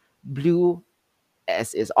film. Blue,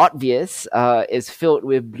 as is obvious, is filled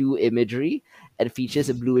with blue imagery and features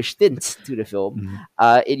a bluish tint to the film.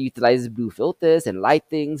 Mhm. It utilizes blue filters and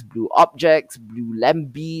lightings, blue objects, blue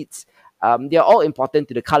lamp beats. They're all important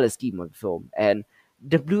to the color scheme of the film. And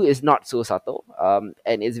the blue is not so subtle,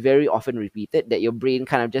 and it's very often repeated that your brain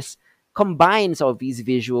kind of just combines all of these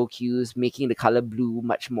visual cues, making the color blue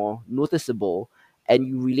much more noticeable. And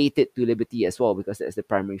you relate it to liberty as well because that's the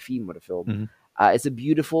primary theme of the film. Mhm. It's a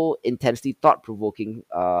beautiful, intensely thought-provoking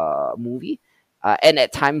movie, and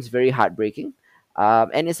at times very heartbreaking.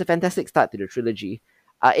 And it's a fantastic start to the trilogy.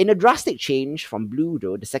 In a drastic change from Blue,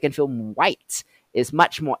 though, the second film, White, is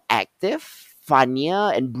much more active,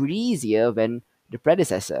 funnier, and breezier than the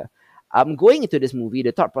predecessor. Going into this movie,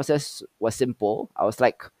 the thought process was simple. I was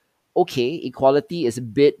like, okay, equality is a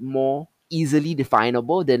bit more easily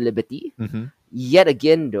definable than liberty. Mhm. Yet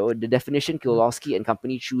again, though, the definition Kowalski and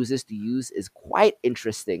company chooses to use is quite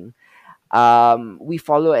interesting. We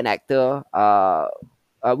follow an actor.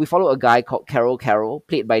 We follow a guy called Carol,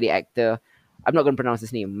 played by the actor. I'm not going to pronounce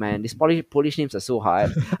his name, man. These Polish names are so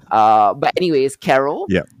hard. But anyways, Carol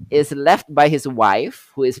Yeah. is left by his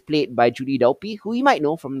wife, who is played by Julie Delpy, who you might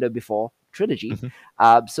know from the before trilogy.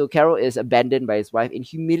 Mhm. So Carol is abandoned by his wife in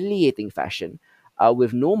humiliating fashion.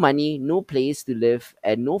 With no money, no place to live,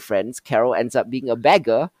 and no friends, Carol ends up being a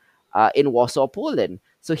beggar in Warsaw, Poland.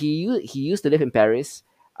 So he used to live in Paris.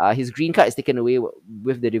 His green card is taken away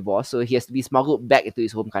with the divorce, so he has to be smuggled back into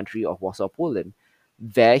his home country of Warsaw, Poland.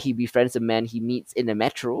 There, he befriends a man he meets in the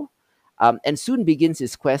metro, and soon begins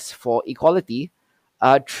his quest for equality.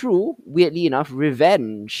 True, weirdly enough,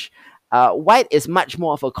 revenge. White is much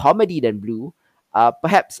more of a comedy than Blue.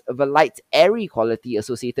 Perhaps the light, airy quality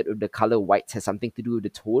associated with the color white has something to do with the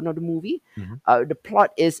tone of the movie. Mhm. The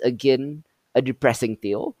plot is again a depressing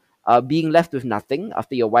tale. Being left with nothing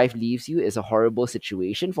after your wife leaves you is a horrible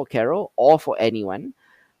situation for Carol or for anyone.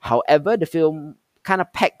 However, the film kind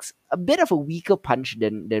of packs a bit of a weaker punch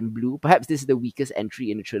than Blue. Perhaps this is the weakest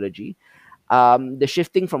entry in the trilogy. The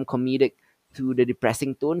shifting from comedic to the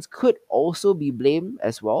depressing tones could also be blamed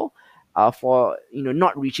as well, for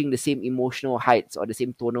not reaching the same emotional heights or the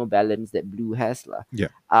same tonal balance that Blue has lah. Yeah.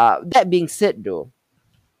 That being said, though,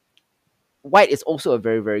 White is also a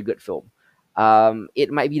very, very good film.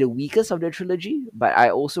 It might be the weakest of the trilogy, but I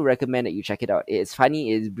also recommend that you check it out. It's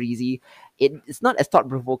funny, it's breezy. It's not as thought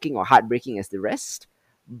provoking or heartbreaking as the rest,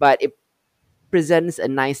 but it presents a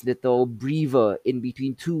nice little breather in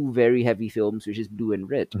between two very heavy films, which is Blue and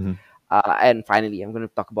Red. Mhm. And finally, I'm going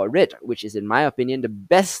to talk about Red, which is, in my opinion, the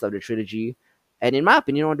best of the trilogy, and in my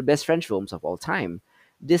opinion, one of the best French films of all time.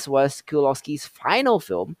 This was Kowalski's final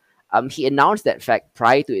film. He announced that fact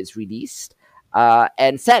prior to its release,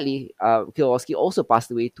 and sadly, Kowalski also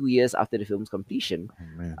passed away 2 years after the film's completion.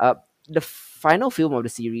 Oh man. Uh, the final film of the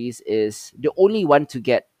series is the only one to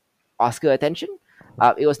get Oscar attention.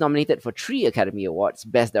 It was nominated for 3 Academy Awards: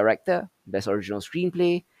 Best Director, Best Original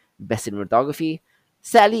Screenplay, Best Cinematography.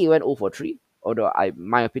 Sadly, it went 0 for 3, although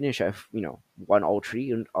my opinion, should have won all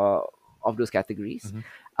three of those categories.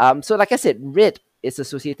 Mhm. So, like I said, Red is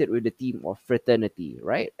associated with the theme of fraternity,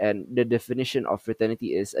 right? And the definition of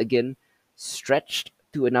fraternity is again stretched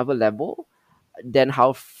to another level than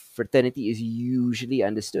how fraternity is usually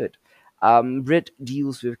understood. Brit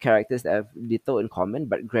deals with characters that have little in common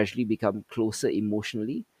but gradually become closer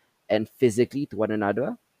emotionally and physically to one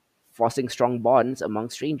another, forcing strong bonds among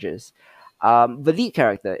strangers. The lead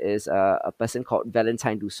character is a person called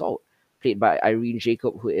Valentine Dussault, played by Irene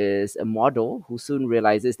Jacob, who is a model who soon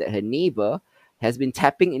realizes that her neighbor has been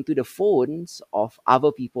tapping into the phones of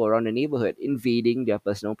other people around the neighborhood, invading their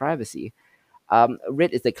personal privacy.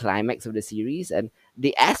 Red is the climax of the series, and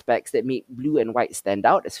the aspects that make Blue and White stand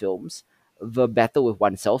out as films, the battle with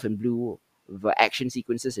oneself in Blue, The action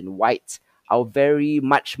sequences in white are very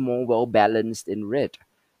much more well balanced in red.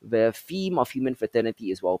 The theme of human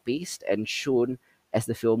fraternity is well paced and shown as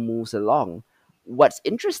the film moves along. What's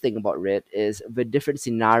interesting about Red is the different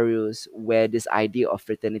scenarios where this idea of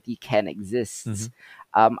fraternity can Mm-hmm. exist.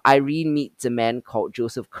 Irene meets a man called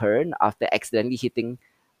Joseph Kern after accidentally hitting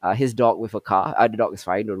his dog with a car. The dog is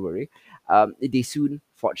fine, don't worry. They soon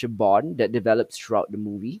forge a bond that develops throughout the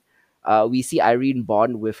movie. We see Irene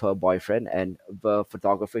bond with her boyfriend and the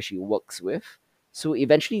photographer she works with. So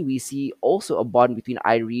eventually, we see also a bond between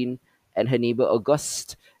Irene and her neighbor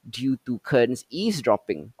Auguste due to Kern's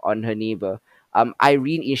eavesdropping on her neighbor.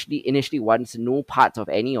 Irene initially wants no part of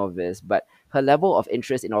any of this, but her level of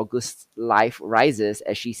interest in Auguste's life rises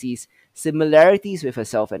as she sees similarities with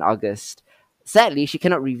herself and Auguste. Sadly, she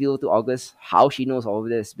cannot reveal to August how she knows all of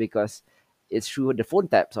this because it's through the phone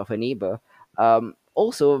taps of her neighbor.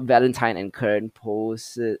 Also, Valentine and Kern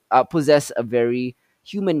possess a very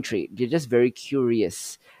human trait. They're just very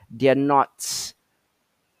curious. They're not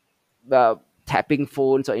uh, tapping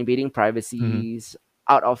phones or invading Mm-hmm. privacies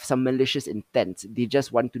out of some malicious intent. They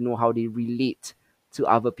just want to know how they relate to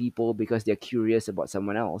other people because they're curious about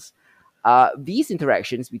someone else. These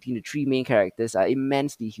interactions between the three main characters are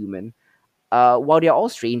immensely human. While they're all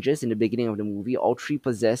strangers in the beginning of the movie, all three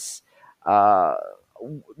possess uh,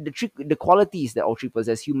 the qualities that all three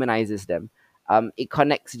possess humanizes them. It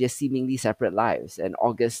connects their seemingly separate lives, and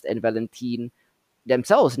August and Valentine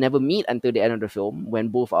themselves never meet until the end of the film when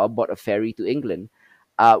both are aboard a ferry to England.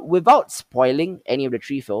 Without spoiling any of the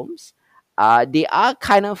three films, they are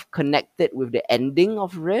kind of connected with the ending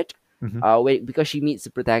of Red, Mm-hmm. because she meets the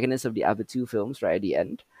protagonist of the other two films right at the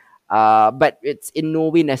end. But it's in no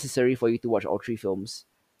way necessary for you to watch all three films.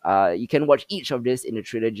 You can watch each of this in the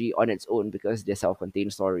trilogy on its own because they're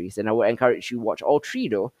self-contained stories, and I would encourage you watch all three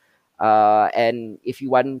though. And if you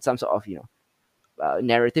want some sort of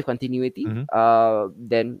narrative continuity, Mm-hmm.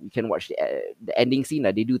 then you can watch the ending scene.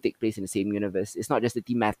 They do take place in the same universe. It's not just a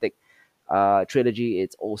thematic trilogy.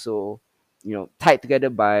 It's also tied together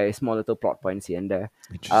by small little plot points here and there.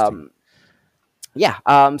 Interesting. Um, yeah.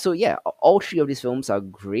 So yeah, all three of these films are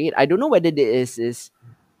great. I don't know whether this is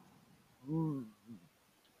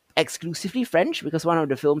exclusively French because one of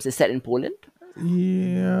the films is set in Poland.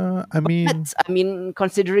 Yeah, I mean, But I mean,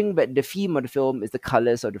 considering that the theme of the film is the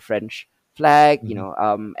colors of the French flag,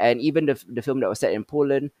 mhm. and even the film that was set in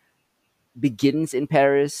Poland begins in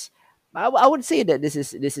Paris. I would say that this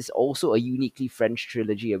is also a uniquely French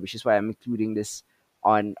trilogy, which is why I'm including this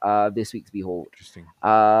on this week's Behold. Interesting.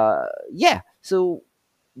 Yeah, so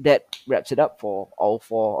that wraps it up for all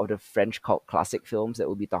four of the French cult classic films that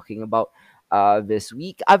we'll be talking about this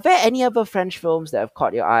week. Are there any other French films that have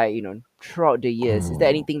caught your eye, throughout the years? Is there Oh,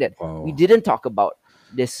 anything that we wow, didn't talk about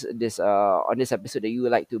this on this episode that you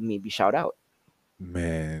would like to maybe shout out?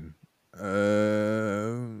 man.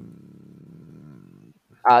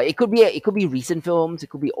 It could be recent films, it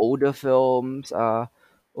could be older films,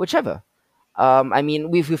 whichever. I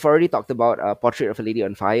mean, we've already talked about Portrait of a Lady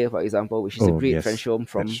on Fire, for example, which is a Oh, great French yes, film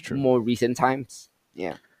that's from true. more recent times.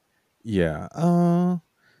 Yeah, Yeah.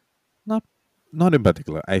 Not not in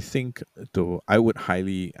particular. I think though I would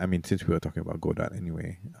highly. I mean, since we were talking about Godard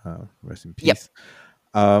anyway, rest in yep, peace.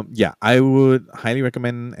 Yeah, I would highly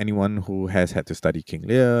recommend anyone who has had to study King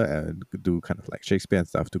Lear and do kind of like Shakespeare and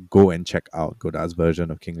stuff to go and check out Godard's version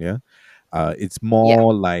of King Lear. It's yeah,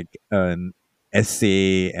 more like an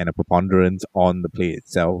essay and a preponderance on the play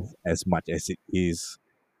itself as much as it is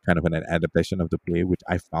kind of an adaptation of the play, which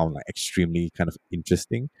I found like extremely kind of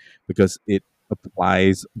interesting because it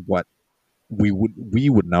applies what we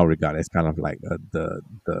would now regard as kind of like the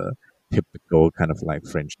typical kind of like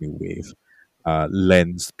French New Wave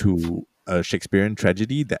lens to a Shakespearean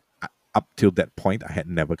tragedy that up till that point I had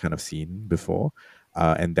never kind of seen before.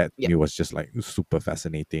 And that to yeah. me was just like super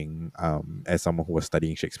fascinating as someone who was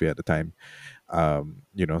studying Shakespeare at the time.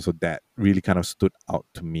 So that really kind of stood out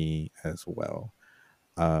to me as well.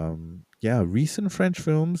 Yeah, recent French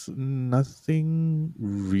films, nothing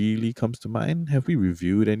really comes to mind. Have we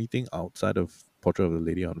reviewed anything outside of Portrait of a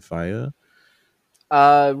Lady on Fire?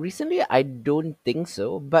 Recently, I don't think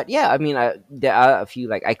so, but yeah, I mean, there are a few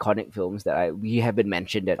like iconic films that we haven't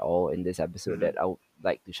mentioned at all in this episode Hmm. that I would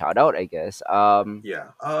like to shout out. I guess.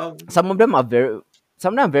 Yeah. Some of them are very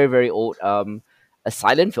very old. A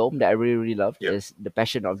silent film that I really really loved Yeah. is The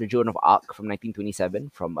Passion of the Joan of Arc from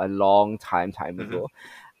 1927, from a long time Hmm. ago.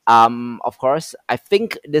 Of course, I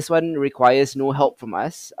think this one requires no help from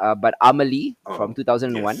us. But Amelie from Oh,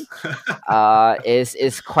 2001 yes.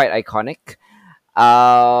 is quite iconic.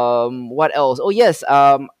 What else? Oh yes,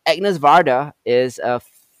 Agnes Varda is a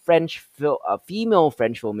female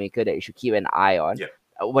French filmmaker that you should keep an eye on. Yeah.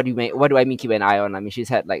 What do you mean? What do I mean? Keep an eye on? I mean, she's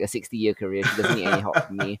had like a 60-year career. She doesn't need any help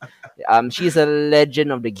from me. She's a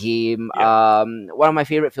legend of the game. Yeah. One of my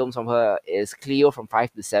favorite films from her is Cleo from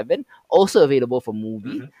Five to Seven, also available for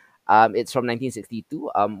movie. Mhm. It's from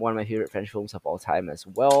 1962. One of my favorite French films of all time as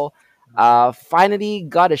well. Finally,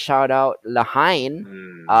 got a shout out Lahain,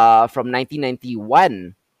 Mm. from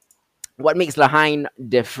 1991. What makes Lahain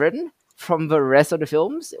different from the rest of the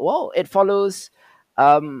films? Well, it follows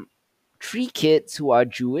um, three kids who are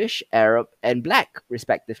Jewish, Arab, and Black,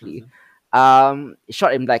 respectively. Mhm.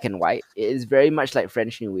 Shot in black and white. It is very much like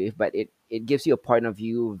French New Wave, but it gives you a point of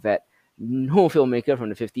view that no filmmaker from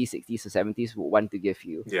the 50s, 60s, or 70s would want to give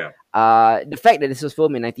you. Yeah. The fact that this was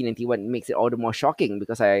filmed in 1991 makes it all the more shocking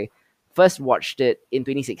because I first watched it in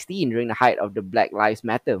 2016 during the height of the Black Lives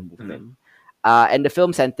Matter movement. And the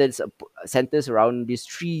film centers around these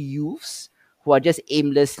three youths who are just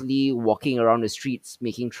aimlessly walking around the streets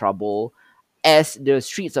making trouble as the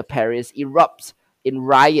streets of Paris erupt in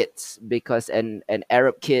riots because an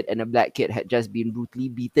Arab kid and a black kid had just been brutally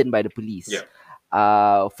beaten by the police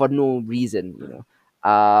Yeah. for no reason, you Mhm.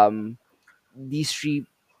 know. These three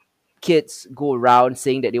kids go around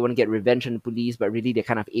saying that they want to get revenge on the police, but really they're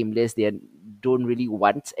kind of aimless. Don't really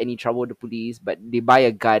want any trouble with the police, but they buy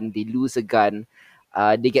a gun, they lose a gun,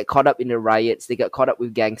 they get caught up in the riots, they get caught up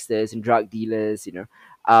with gangsters and drug dealers, you know.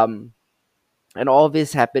 Um, and all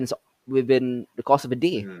this happens within the course of a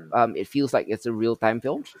day. Mm. It feels like it's a real time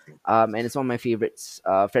film. Interesting. And it's one of my favorites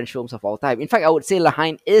French films of all time. In fact, I would say La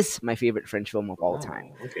Haine is my favorite French film of all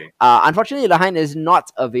time. Oh, okay. Unfortunately, La Haine is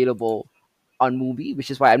not available on movie,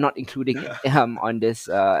 which is why I'm not including it on this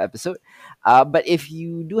episode. But if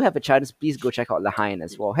you do have a chance, please go check out La Haine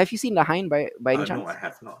as well. Have you seen La Haine by any chance? No, I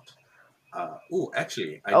have not.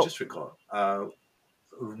 Actually, I Oh. just recalled.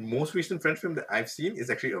 Most recent French film that I've seen is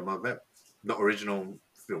actually Irma Vep, the original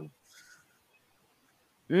film.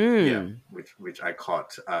 Yeah, Mm. which I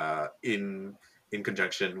caught in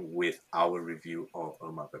conjunction with our review of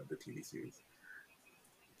Irma Vep, the TV series.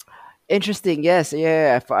 Interesting. Yes.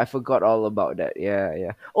 Yeah. I forgot all about that. Yeah.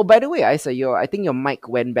 Yeah. Oh, by the way, Isa, I think your mic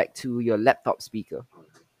went back to your laptop speaker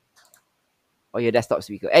or your desktop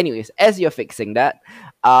speaker. Anyways, as you're fixing that,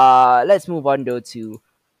 let's move on though to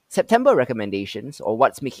September recommendations or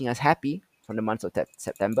what's making us happy from the month of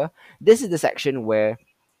September. This is the section where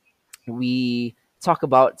we talk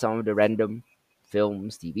about some of the random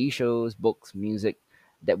films, TV shows, books, music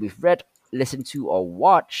that we've read, listened to, or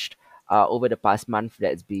watched over the past month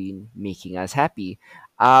that's been making us happy.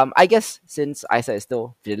 I guess since Isa is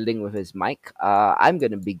still fiddling with his mic, I'm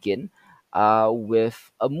going to begin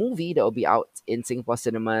with a movie that will be out in Singapore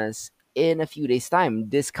cinemas in a few days' time,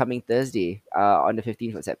 this coming Thursday, on the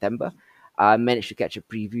 15th of September. I managed to catch a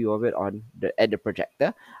preview of it at the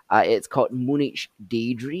projector. It's called Munich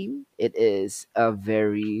Daydream. It is a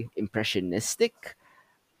very impressionistic,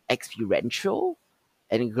 experiential,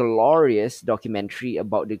 and glorious documentary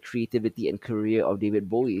about the creativity and career of David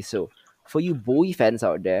Bowie. So, for you Bowie fans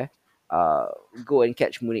out there, uh, go and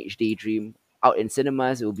catch Munich Daydream out in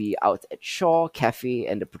cinemas. It will be out at Shaw Cafe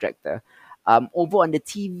and the projector. Over on the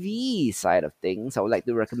TV side of things, I would like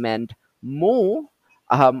to recommend Mo.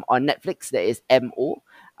 On Netflix, there is Mo.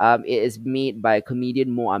 It is made by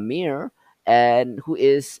comedian Mo Amir, and who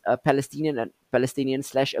is a Palestinian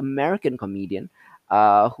slash American comedian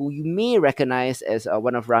who you may recognize as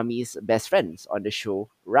one of Rami's best friends on the show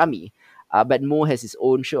Rami. But Mo has his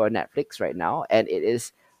own show on Netflix right now, and it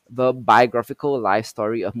is the biographical life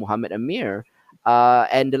story of Muhammad Amir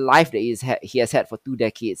and the life that he has had for 2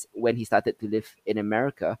 decades when he started to live in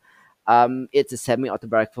America. It's a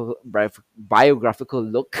biographical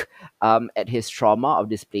look at his trauma of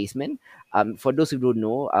displacement. For those who don't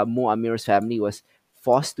know, Mo Amir's family was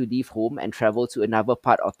forced to leave home and travel to another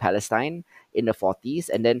part of Palestine in the 40s.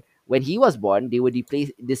 And then when he was born, they were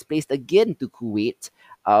displaced again to Kuwait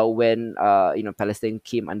when Palestine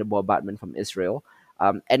came under bombardment from Israel.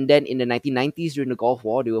 And then in the 1990s, during the Gulf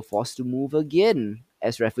War, they were forced to move again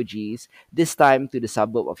as refugees, this time to the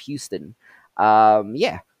suburb of Houston.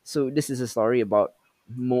 Yeah, so this is a story about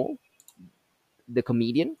Mo, the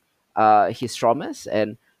comedian, his traumas,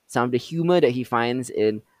 and some of the humor that he finds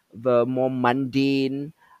in the more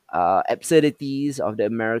mundane absurdities of the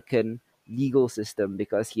American legal system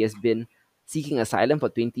because he has been seeking asylum for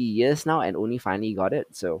 20 years now and only finally got it.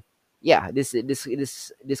 So, yeah,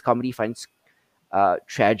 this comedy finds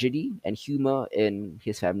tragedy and humor in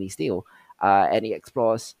his family's tale, and it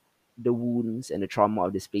explores the wounds and the trauma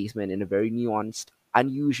of displacement in a very nuanced,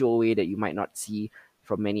 unusual way that you might not see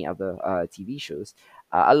from many other TV shows.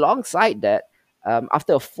 Alongside that,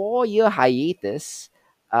 after a 4-year hiatus,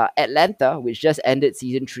 Atlanta, which just ended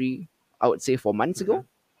season 3, I would say 4 months Mhm. ago,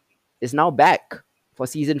 is now back for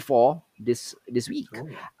season 4 this week.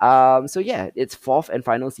 Oh. So yeah, its fourth and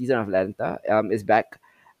final season of Atlanta is back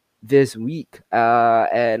this week.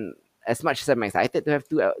 And as much as I'm excited to have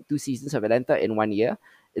two seasons of Atlanta in 1 year,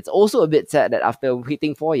 it's also a bit sad that after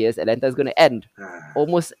waiting 4 years, Atlanta is going to end Ah.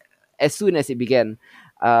 almost as soon as it began.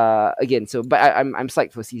 Again, so but I'm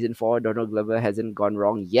psyched for season 4. Donald Glover hasn't gone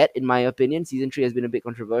wrong yet, in my opinion. Season 3 has been a bit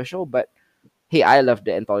controversial, but hey, I love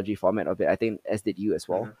the anthology format of it. I think as did you as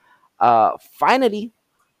well. Mhm. Finally,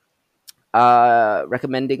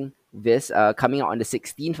 recommending this, coming out on the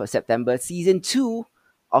 16th of September. Season 2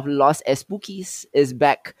 of Lost as Spookies is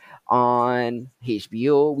back on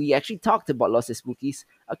HBO. We actually talked about Lost as Spookies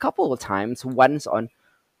a couple of times, once on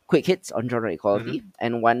Quick Hits on Genre Equality, Mhm.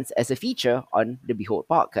 and once as a feature on the Behold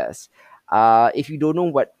podcast. If you don't know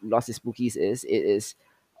what Lost as Spookies is, it is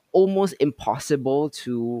almost impossible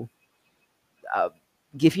to uh,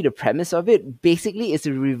 give you the premise of it. Basically, it's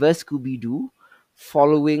a reverse Scooby Doo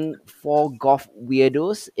following four goth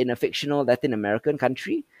weirdos in a fictional Latin American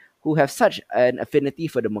country who have such an affinity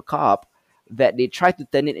for the macabre that they try to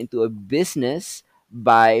turn it into a business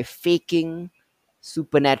by faking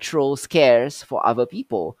supernatural scares for other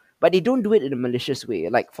people. But they don't do it in a malicious way.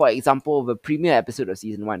 Like, for example, the premiere episode of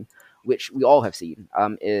season 1, which we all have seen,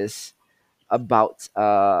 is about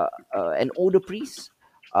an older priest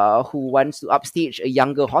who wants to upstage a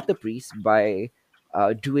younger, hotter priest by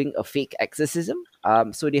doing a fake exorcism.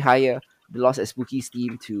 So they hire the Lost as Spookies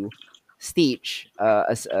team to stage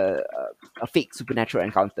a fake supernatural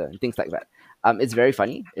encounter and things like that. It's very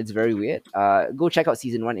funny. It's very weird. Go check out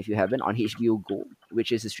season 1 if you haven't on HBO Go,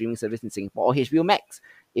 which is a streaming service in Singapore, or HBO Max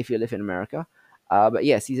if you live in America. But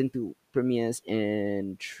yeah, season 2 premieres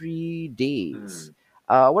in 3 days.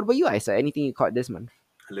 Mm. What about you, Isa? Anything you caught this month?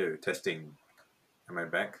 Hello, testing. Am I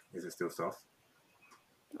back? Is it still soft?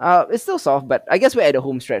 It's still soft, but I guess we're at the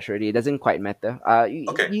home stretch already. It doesn't quite matter.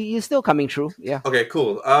 Okay. You're still coming through. Yeah. Okay,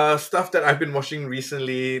 cool. Stuff that I've been watching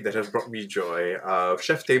recently that has brought me joy.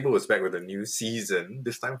 Chef Table is back with a new season.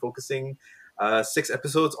 This time focusing 6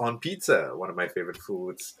 episodes on pizza, one of my favorite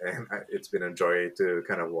foods, and it's been a joy to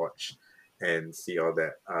kind of watch and see all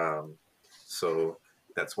that. So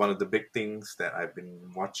that's one of the big things that I've been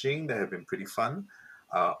watching that have been pretty fun.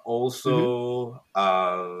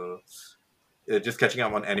 Mm-hmm. Just catching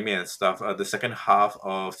up on anime and stuff. The second half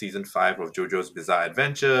of season 5 of JoJo's Bizarre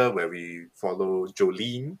Adventure, where we follow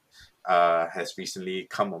Jolene, has recently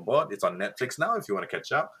come on board. It's on Netflix now. If you want to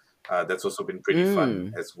catch up, that's also been pretty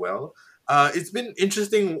fun Mm. as well. It's been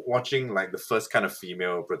interesting watching like the first kind of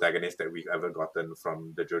female protagonist that we've ever gotten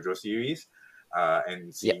from the JoJo series.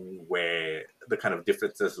 And Yeah. seeing where the kind of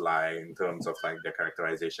differences lie in terms of like their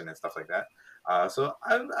characterization and stuff like that.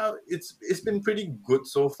 It's been pretty good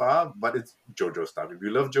so far, but it's JoJo stuff. If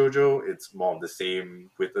you love JoJo, it's more of the same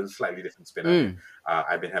with a slightly different spin on it. Mm.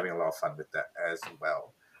 I've been having a lot of fun with that as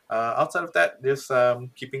well. Outside of that, just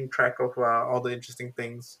keeping track of all the interesting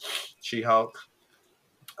things. She-Hulk,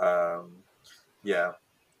 um, yeah,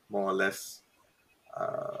 more or less.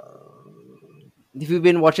 Have you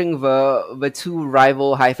been watching the two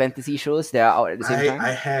rival high fantasy shows that are out at the same I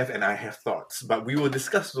time? have and I have thoughts, but we will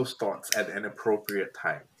discuss those thoughts at an appropriate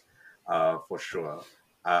time, for sure.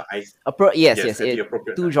 I Yes, Yes, yes. at the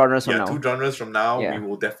appropriate Two time. genres from Yeah, two now. genres from now, we Yeah.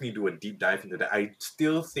 will definitely do a deep dive into that. I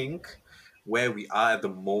still think where we are at the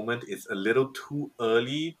moment is a little too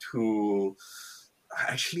early to.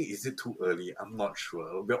 Actually, is it too early? I'm not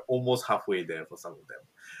sure. We're almost halfway there for some of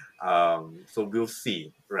them. So we'll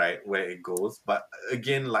see, right, where it goes. But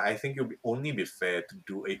again, like I think only be fair to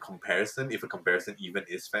do a comparison, if a comparison even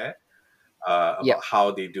is fair, about Yep.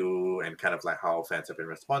 how they do and kind of like how fans have been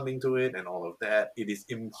responding to it and all of that. It is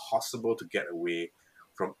impossible to get away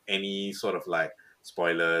from any sort of like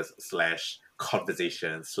spoilers slash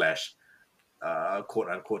conversation slash quote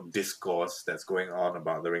unquote discourse that's going on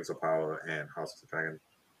about the Rings of Power and House of the Dragon.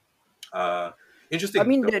 Uh, I Interesting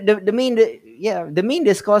mean, though. the main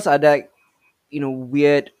discourse are like,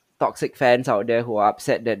 weird toxic fans out there who are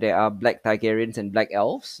upset that there are black Targaryens and black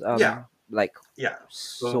elves. Yeah, Like, yeah.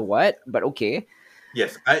 so So what? But okay.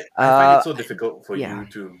 yes, I find it Uh, so difficult for yeah, you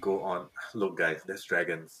to go on. Look, guys, there's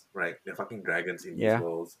dragons, right? They're fucking dragons in these yeah,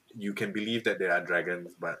 worlds. You can believe that there are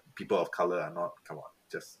dragons, but people of color are not. Come on,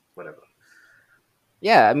 just whatever.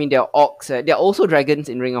 yeah. I mean, there are orcs. There are also dragons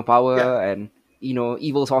in Ring of Yeah, Power, and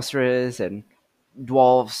evil sorcerers and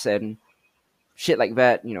dwarves and shit like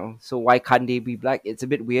that. So why can't they be black? It's a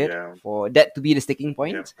bit weird yeah, for that to be the sticking yeah.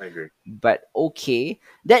 point. I agree. But okay.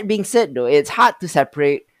 That being said, though, it's hard to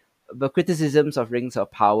separate the criticisms of Rings of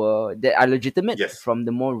Power that are legitimate Yes, from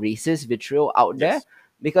the more racist vitriol out there. yes.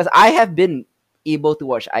 because I have been able to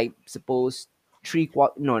watch, I suppose,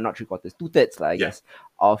 no, not three quarters, two thirds, I Yeah. guess,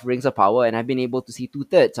 of Rings of Power, and I've been able to see two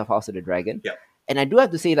thirds of House of the Dragon. Yeah. And I do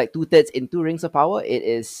have to say, like, two thirds into Rings of Power,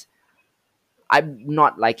 I'm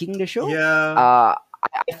not liking the show. Yeah.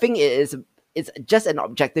 I think it's just an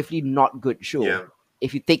objectively not good show Yeah.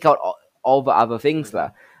 if you take out all the other things,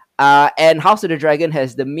 Mhm. lah. And House of the Dragon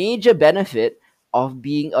has the major benefit of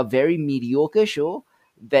being a very mediocre show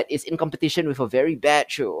that is in competition with a very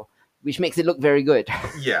bad show, which makes it look very good.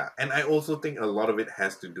 Yeah, and I also think a lot of it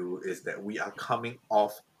has to do is that we are coming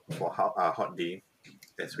off for Hot Day,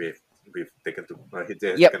 as we've taken to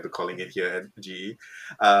Yep. taken to calling it here at GE.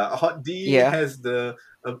 Hot D Yeah. has the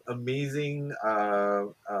amazing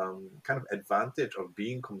kind of advantage of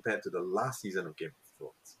being compared to the last season of Game of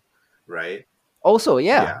Thrones, right? Also,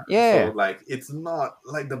 yeah. So like it's not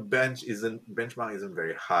like the benchmark isn't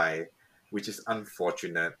very high, which is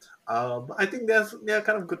unfortunate. But I think there are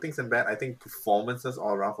kind of good things and bad. I think performances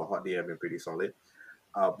all around for Hot Day have been pretty solid.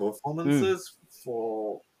 Performances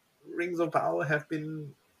for Rings of Power have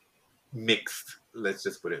been mixed. Let's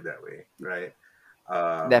just put it that way, right?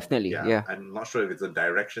 Definitely, yeah. I'm not sure if it's a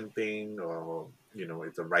direction thing or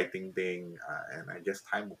it's a writing thing, and I guess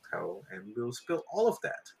time will tell, and we'll spill all of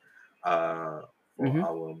that for Mhm.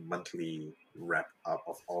 our monthly wrap up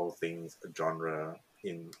of all things genre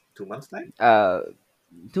in 2 months' time.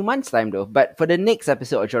 2 months time though. But for the next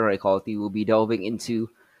episode of Genre Equality, we'll be delving into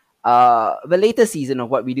the latest season of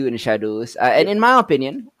What We Do in the Shadows. And in my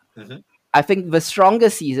opinion, Mhm. I think the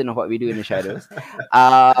strongest season of What We Do in the Shadows.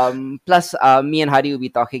 Plus, me and Hadi will be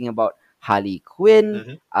talking about Harley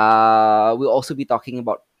Quinn. Mhm. We'll also be talking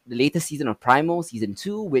about the latest season of Primal, season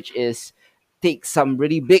 2, which is takes some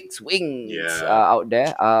really big swings Yeah. out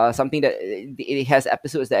there. Something that it has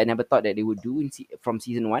episodes that I never thought that they would do from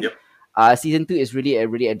season 1. Yep. Season 2 is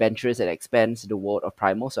really adventurous and expands the world of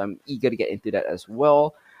Primal, so I'm eager to get into that as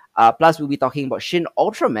well. Plus, we'll be talking about Shin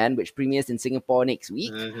Ultraman, which premieres in Singapore next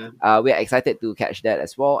week. Mhm. We're excited to catch that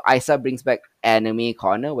as well. Isa brings back Anime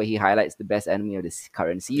Corner, where he highlights the best anime of this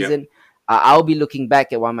current season. I'll be looking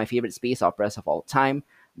back at one of my favorite space operas of all time,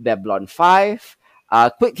 Babylon 5.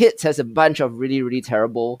 Quick Hits has a bunch of really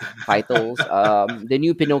terrible titles. The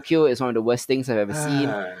new Pinocchio is one of the worst things I've ever seen.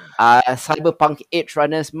 Cyberpunk Edge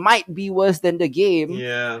Runners might be worse than the game,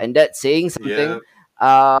 Yeah. and that's saying something.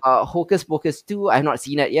 Hocus Pocus 2, I've not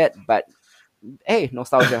seen it yet, but hey,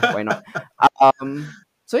 nostalgia, why not?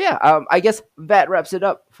 So yeah, I guess that wraps it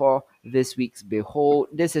up for this week's Behold.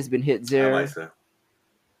 This has been I'm Hitzer. Isa.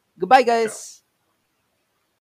 Goodbye, guys.